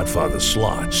The Godfather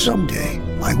slot. Someday,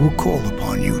 I will call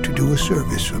upon you to do a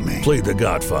service for me. Play The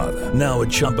Godfather now at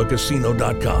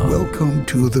ChumbaCasino.com. Welcome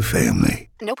to the family.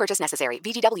 No purchase necessary.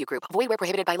 VGW Group. Void where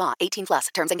prohibited by law.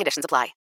 18+. Terms and conditions apply.